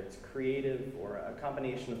 whether it's creative, or a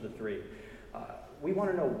combination of the three, we want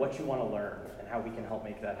to know what you want to learn and how we can help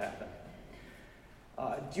make that happen.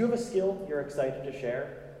 Do you have a skill you're excited to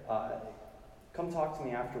share? Come talk to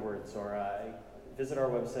me afterwards, or visit our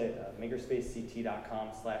website,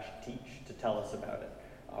 makerspacect.com/teach, to tell us about it.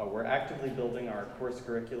 We're actively building our course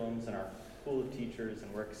curriculums and our pool of teachers,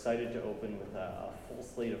 and we're excited to open with a full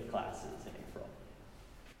slate of classes in April.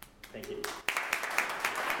 Thank you.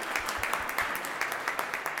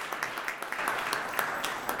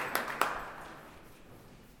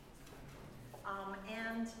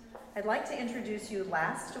 And I'd like to introduce you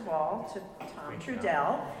last of all to Tom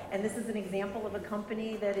Trudell, and this is an example of a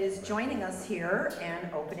company that is joining us here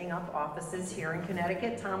and opening up offices here in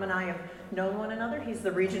Connecticut. Tom and I have known one another. He's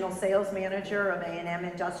the regional sales manager of A&M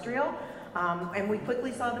Industrial, and we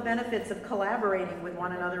quickly saw the benefits of collaborating with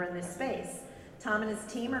one another in this space. Tom and his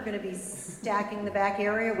team are going to be stacking the back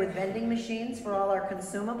area with vending machines for all our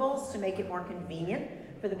consumables to make it more convenient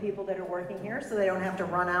for the people that are working here, so they don't have to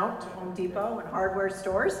run out to Home Depot and hardware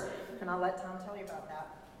stores. And I'll let Tom tell you about that.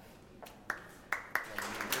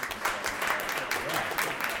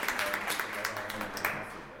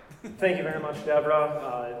 Thank you very much,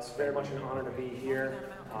 Deborah. It's very much an honor to be here.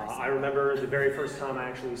 I remember the very first time I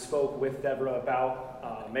actually spoke with Deborah about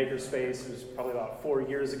Makerspace. It was probably about 4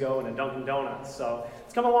 years ago in a Dunkin' Donuts, so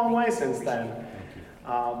it's come a long way since then.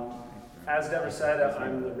 As Deborah said,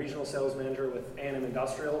 I'm the regional sales manager with A&M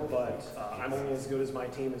Industrial, but I'm only as good as my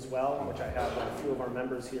team as well, which I have a few of our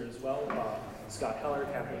members here as well. Scott Heller,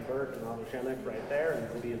 Kathleen Burke, and Robert Shemek right there, and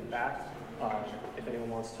they'll be in the back if anyone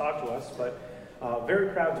wants to talk to us. But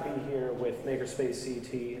very proud to be here with Makerspace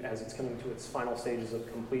CT as it's coming to its final stages of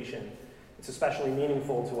completion. It's especially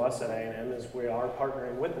meaningful to us at A&M as we are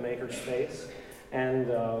partnering with the Makerspace and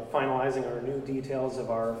finalizing our new details of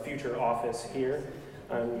our future office here.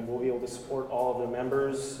 And we'll be able to support all of the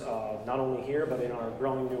members, not only here, but in our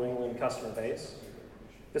growing New England customer base.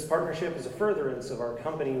 This partnership is a furtherance of our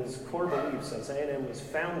company's core beliefs as A&M was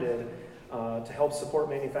founded to help support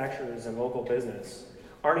manufacturers and local business.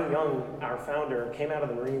 Arnie Young, our founder, came out of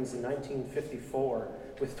the Marines in 1954.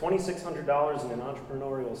 With $2,600 in an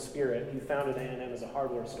entrepreneurial spirit, he founded A&M as a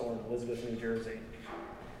hardware store in Elizabeth, New Jersey.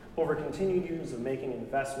 Over continued years of making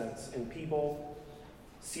investments in people,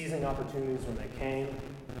 seizing opportunities when they came,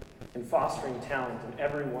 and fostering talent in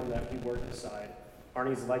everyone that we work beside,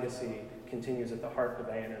 Arnie's legacy continues at the heart of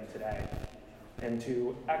A&M today. And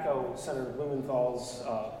to echo Senator Blumenthal's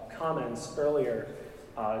comments earlier,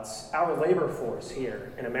 it's our labor force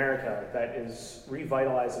here in America that is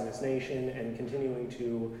revitalizing this nation and continuing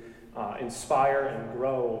to inspire and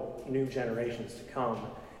grow new generations to come.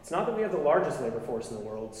 It's not that we have the largest labor force in the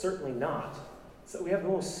world, certainly not. It's that we have the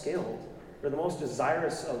most skilled. We're the most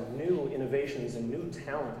desirous of new innovations and new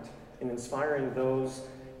talent in inspiring those.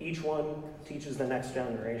 Each one teaches the next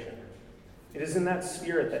generation. It is in that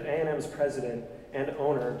spirit that A&M's president and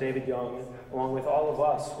owner, David Young, along with all of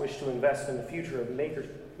us, wish to invest in the future of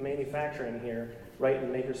manufacturing here, right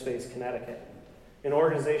in Makerspace, Connecticut. An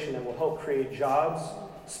organization that will help create jobs,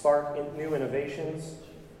 spark new innovations,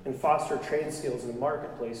 and foster trade skills in a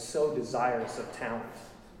marketplace so desirous of talent.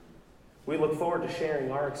 We look forward to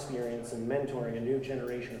sharing our experience and mentoring a new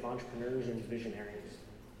generation of entrepreneurs and visionaries.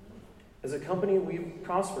 As a company, we've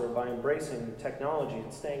prospered by embracing technology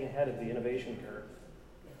and staying ahead of the innovation curve.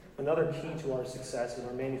 Another key to our success is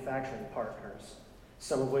our manufacturing partners,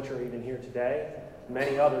 some of which are even here today.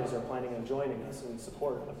 Many others are planning on joining us in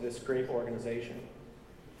support of this great organization.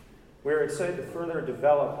 We're excited to further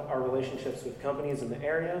develop our relationships with companies in the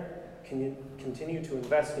area, continue to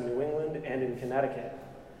invest in New England and in Connecticut.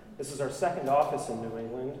 This is our second office in New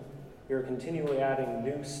England. We are continually adding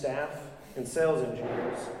new staff and sales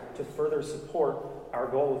engineers to further support our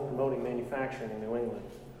goal of promoting manufacturing in New England.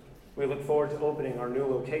 We look forward to opening our new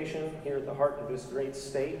location here at the heart of this great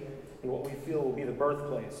state in what we feel will be the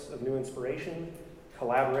birthplace of new inspiration,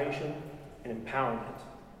 collaboration, and empowerment.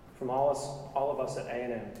 From all of us at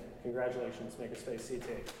A&M, congratulations, Makerspace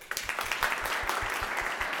CT.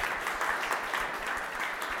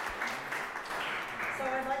 So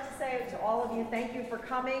I'd like to say to all of you, thank you for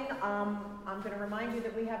coming. I'm going to remind you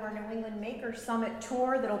that we have our New England Maker Summit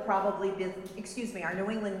tour that'll probably be, our New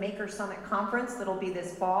England Maker Summit conference that'll be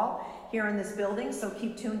this fall here in this building, so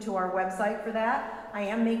keep tuned to our website for that. I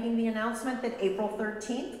am making the announcement that April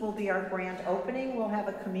 13th will be our grand opening. We'll have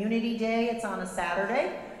a community day. It's on a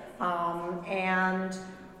Saturday. And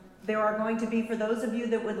there are going to be, for those of you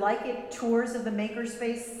that would like it, tours of the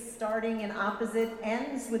Makerspace starting in opposite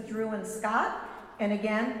ends with Drew and Scott. And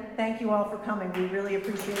again, thank you all for coming. We really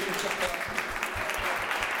appreciate your support.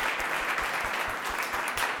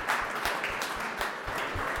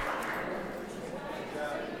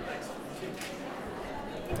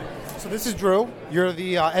 So this is Drew. You're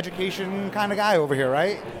the education kind of guy over here,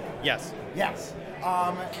 right? Yes. Yes.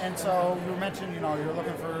 And so you mentioned, you're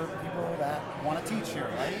looking for people that want to teach here,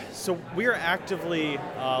 right? So we are actively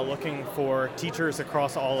looking for teachers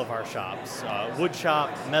across all of our shops. Wood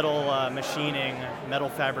shop, metal machining, metal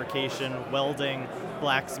fabrication, welding,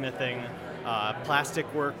 blacksmithing,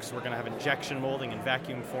 plastic works. We're going to have injection molding and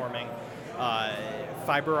vacuum forming,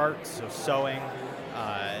 fiber arts, so sewing,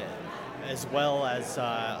 as well as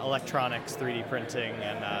electronics, 3D printing,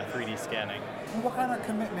 and 3D scanning. And what kind of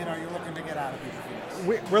commitment are you looking to get out of these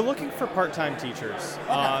students? We're looking for part-time teachers,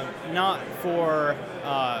 okay. Not for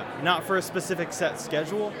a specific set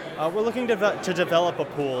schedule. We're looking to develop a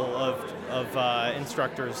pool of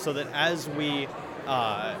instructors so that as we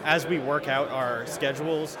work out our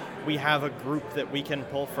schedules, we have a group that we can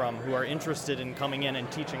pull from who are interested in coming in and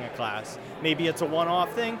teaching a class. Maybe it's a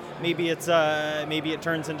one-off thing. Maybe it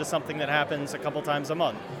turns into something that happens a couple times a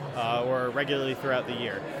month or regularly throughout the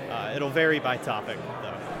year. It'll vary by topic,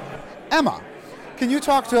 though. Emma, can you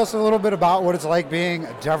talk to us a little bit about what it's like being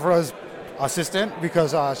Deborah's assistant?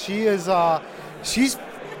 Because she's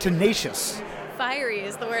tenacious. Fiery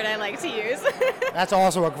is the word I like to use. That's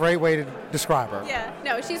also a great way to describe her. Yeah,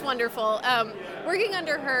 no, she's wonderful. Working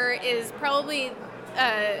under her is probably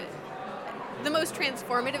the most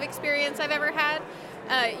transformative experience I've ever had.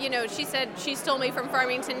 She said she stole me from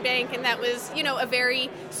Farmington Bank, and that was, a very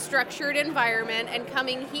structured environment. And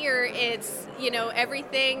coming here, it's,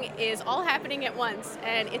 everything is all happening at once,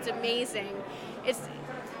 and it's amazing.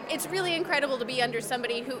 It's really incredible to be under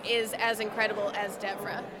somebody who is as incredible as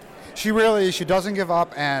Deborah. She doesn't give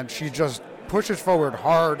up, and she just pushes forward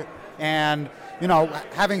hard. And,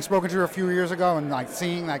 having spoken to her a few years ago and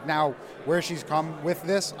seeing now where she's come with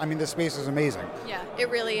this, this space is amazing. Yeah, it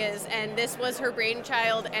really is. And this was her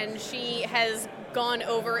brainchild, and she has gone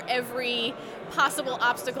over every possible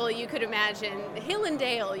obstacle you could imagine. Hill and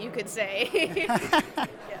dale, you could say. Yeah.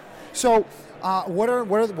 So,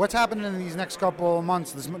 what's happening in these next couple of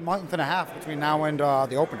months, this month and a half between now and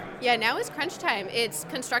the opening? Yeah, now is crunch time. It's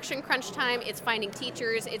construction crunch time. It's finding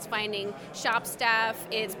teachers. It's finding shop staff.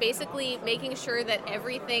 It's basically making sure that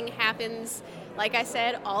everything happens, like I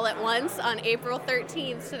said, all at once on April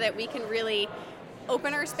 13th so that we can really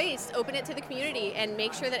open our space, open it to the community, and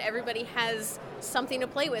make sure that everybody has something to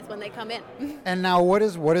play with when they come in. And now what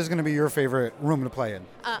is going to be your favorite room to play in?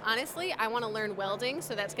 Honestly, I want to learn welding,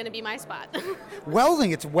 so that's going to be my spot.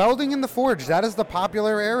 Welding, it's welding in the forge. That is the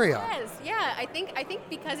popular area. Yes, yeah. I think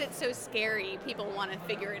because it's so scary, people want to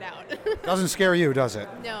figure it out. Doesn't scare you, does it?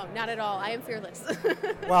 No, not at all. I am fearless.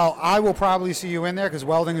 Well, I will probably see you in there because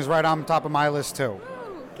welding is right on top of my list too.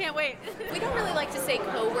 Can't wait. We don't really like to say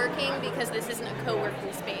co-working because this isn't a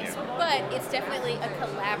co-working space, but it's definitely a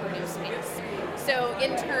collaborative space. So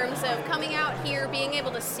in terms of coming out here, being able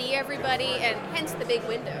to see everybody, and hence the big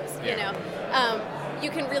windows, you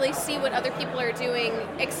can really see what other people are doing,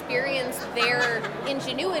 experience their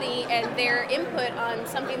ingenuity and their input on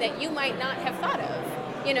something that you might not have thought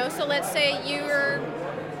of. So let's say you're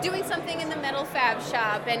doing something in the metal fab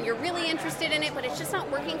shop and you're really interested in it, but it's just not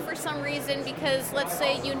working for some reason because let's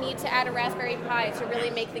say you need to add a Raspberry Pi to really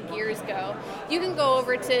make the gears go. You can go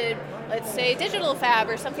over to, let's say, Digital Fab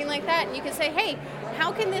or something like that, and you can say, hey,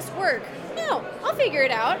 how can this work? No, I'll figure it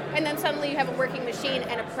out. And then suddenly you have a working machine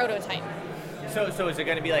and a prototype. So is it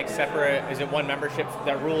going to be separate? Is it one membership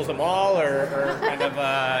that rules them all, or kind of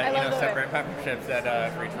separate memberships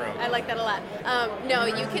for each room? I like that a lot. No,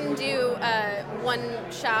 you can do one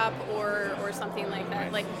shop or something like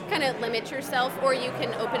that. Like kind of limit yourself, or you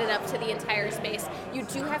can open it up to the entire space. You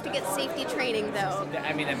do have to get safety training, though.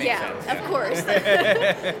 That makes sense. Yeah, of course.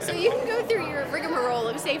 So you can go through your rigmarole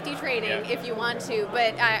of safety training if you want to,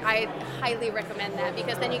 but I highly recommend that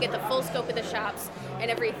because then you get the full scope of the shops and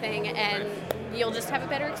everything, and you'll just have a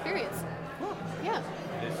better experience. Cool. Yeah.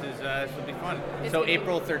 This will be fun. So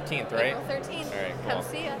April 13th, right? April 13th. All right, Come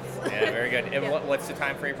see us. Yeah, very good. And Yeah. what's the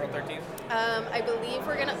time for April 13th? I believe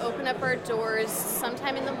we're going to open up our doors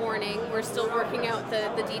sometime in the morning. We're still working out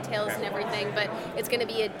the details and everything, but it's going to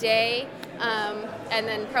be a day, and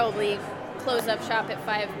then probably close up shop at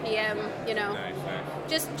 5 p.m.,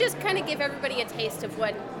 Nice. Just kind of give everybody a taste of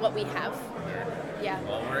what we have. Yeah.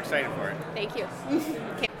 Well, we're excited for it. Thank you.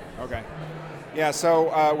 Okay. Yeah,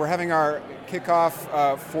 so we're having our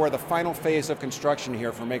kickoff for the final phase of construction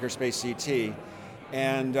here for Makerspace CT.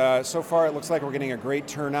 And so far it looks like we're getting a great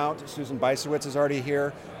turnout. Susan Beisowitz is already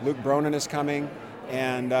here. Luke Bronin is coming.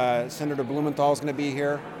 And Senator Blumenthal is going to be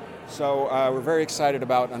here. So we're very excited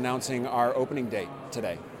about announcing our opening date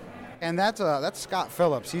today. And that's Scott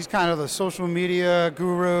Phillips. He's kind of the social media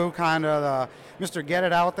guru, kind of the Mr. Get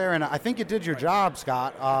It Out there. And I think you did your job,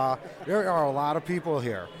 Scott. There are a lot of people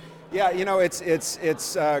here. Yeah,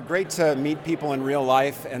 it's great to meet people in real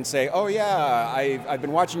life and say, oh yeah, I've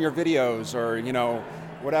been watching your videos or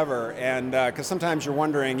whatever. And because sometimes you're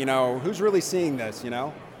wondering, who's really seeing this,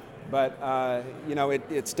 But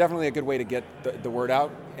it's definitely a good way to get the word out.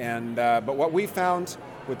 And but what we found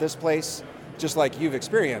with this place, just like you've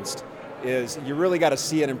experienced, is you really got to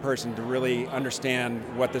see it in person to really understand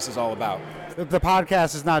what this is all about. The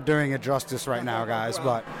podcast is not doing it justice right now, guys,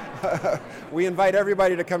 but we invite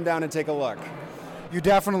everybody to come down and take a look. You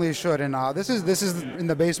definitely should. And this is in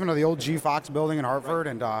the basement of the old G. Fox building in Hartford.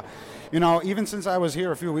 And even since I was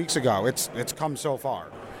here a few weeks ago, it's come so far.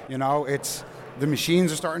 The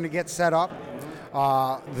machines are starting to get set up.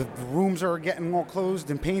 The rooms are getting more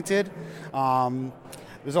closed and painted.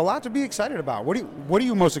 There's a lot to be excited about. What are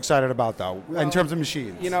you most excited about, though, in terms of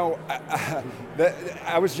machines?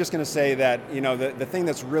 I was just going to say that, the thing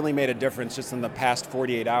that's really made a difference just in the past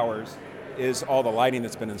 48 hours is all the lighting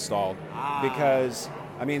that's been installed. Because,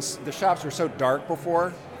 the shops were so dark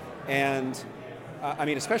before, and,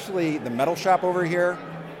 especially the metal shop over here,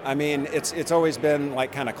 it's always been,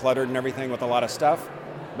 kind of cluttered and everything with a lot of stuff.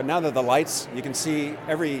 But now that the lights, you can see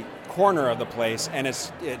every corner of the place, and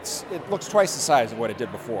it looks twice the size of what it did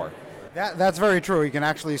before. That's very true. You can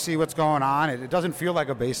actually see what's going on. It doesn't feel like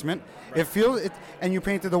a basement. Right. And you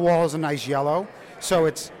painted the walls a nice yellow, so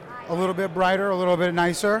it's a little bit brighter, a little bit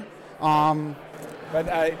nicer. But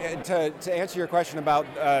to answer your question about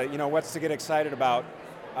what's to get excited about,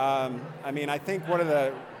 I think one of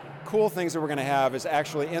the cool things that we're going to have is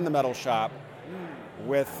actually in the metal shop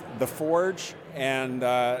with the forge and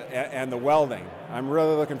the welding. I'm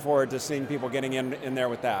really looking forward to seeing people getting in there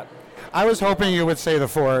with that. I was hoping you would say the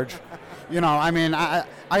forge. I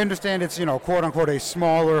understand it's, quote unquote a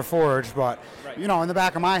smaller forge, but, in the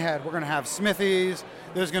back of my head, we're going to have smithies,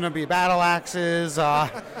 there's going to be battle axes,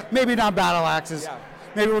 maybe not battle axes. Yeah.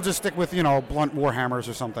 Maybe we'll just stick with, blunt war hammers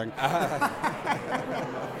or something.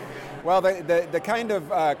 Well, the kind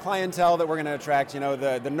of clientele that we're going to attract, the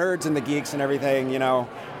nerds and the geeks and everything,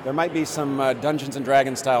 there might be some Dungeons and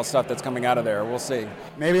Dragons style stuff that's coming out of there. We'll see.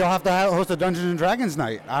 Maybe I'll have to host a Dungeons and Dragons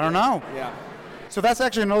night. I don't know. Yeah. So that's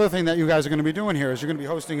actually another thing that you guys are going to be doing here is you're going to be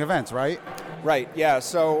hosting events, right? Right, yeah.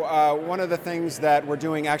 So one of the things that we're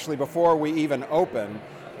doing actually before we even open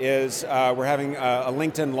is we're having a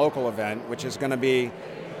LinkedIn local event, which is going to be,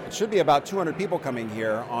 it should be about 200 people coming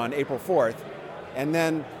here on April 4th. And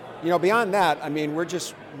then, beyond that, we're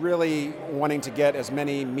just really wanting to get as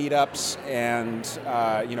many meetups and,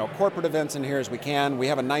 corporate events in here as we can. We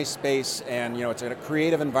have a nice space and, it's a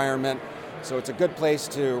creative environment. So it's a good place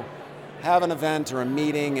to have an event or a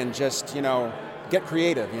meeting and just, get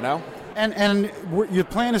creative, And your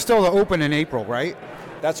plan is still to open in April, right?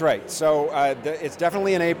 That's right. So it's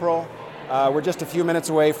definitely in April. We're just a few minutes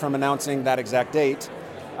away from announcing that exact date.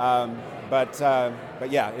 But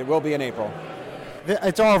yeah, it will be in April.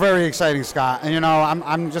 It's all very exciting, Scott. And,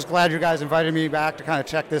 I'm just glad you guys invited me back to kind of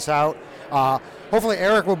check this out. Hopefully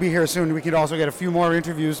Eric will be here soon. We could also get a few more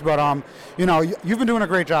interviews. But, you've been doing a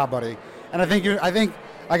great job, buddy. And I think,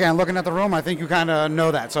 again, looking at the room, I think you kind of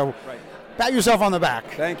know that. So pat yourself on the back.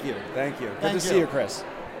 Thank you. Good to see you, Chris.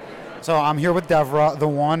 So I'm here with Devra, the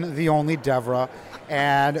one, the only Devra.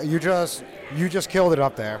 And you just killed it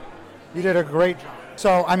up there. You did a great job.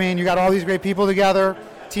 So, you got all these great people together.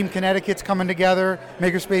 Team Connecticut's coming together.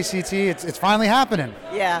 Makerspace CT. It's finally happening.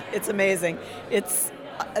 Yeah, it's amazing. It's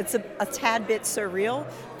a tad bit surreal,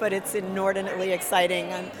 but it's inordinately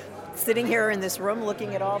exciting. I'm sitting here in this room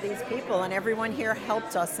looking at all these people, and everyone here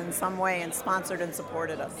helped us in some way and sponsored and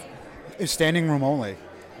supported us. It's standing room only.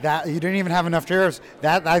 That you didn't even have enough chairs.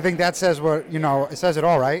 That I think that says it says it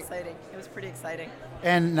all, right? Exciting. It was pretty exciting.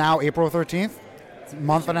 And now April 13th,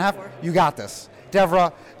 month and a half. You got this,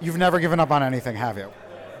 Devra. You've never given up on anything, have you?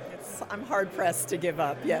 I'm hard pressed to give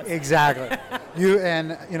up. Yes. Exactly.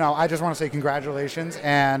 I just want to say congratulations,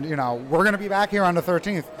 and we're going to be back here on the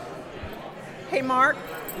 13th. Hey, Mark.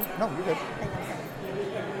 No, you're good.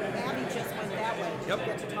 Abby just went that way. Did you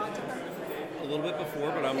get to talk to her? A little bit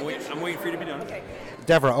before, but I'm waiting for you to be done. Okay.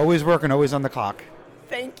 Devra, always working, always on the clock.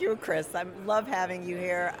 Thank you, Chris. I love having you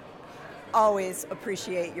here. Always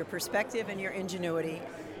appreciate your perspective and your ingenuity.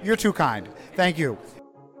 You're too kind. Thank you.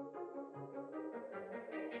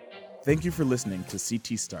 Thank you for listening to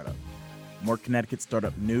CT Startup. More Connecticut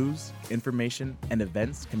startup news, information, and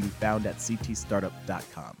events can be found at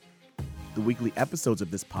ctstartup.com. The weekly episodes of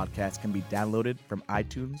this podcast can be downloaded from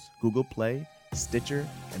iTunes, Google Play, Stitcher,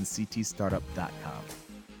 and ctstartup.com.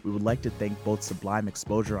 We would like to thank both Sublime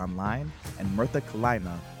Exposure Online and Mirtha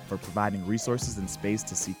Kalaina for providing resources and space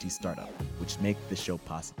to CT Startup, which make this show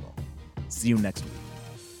possible. See you next week.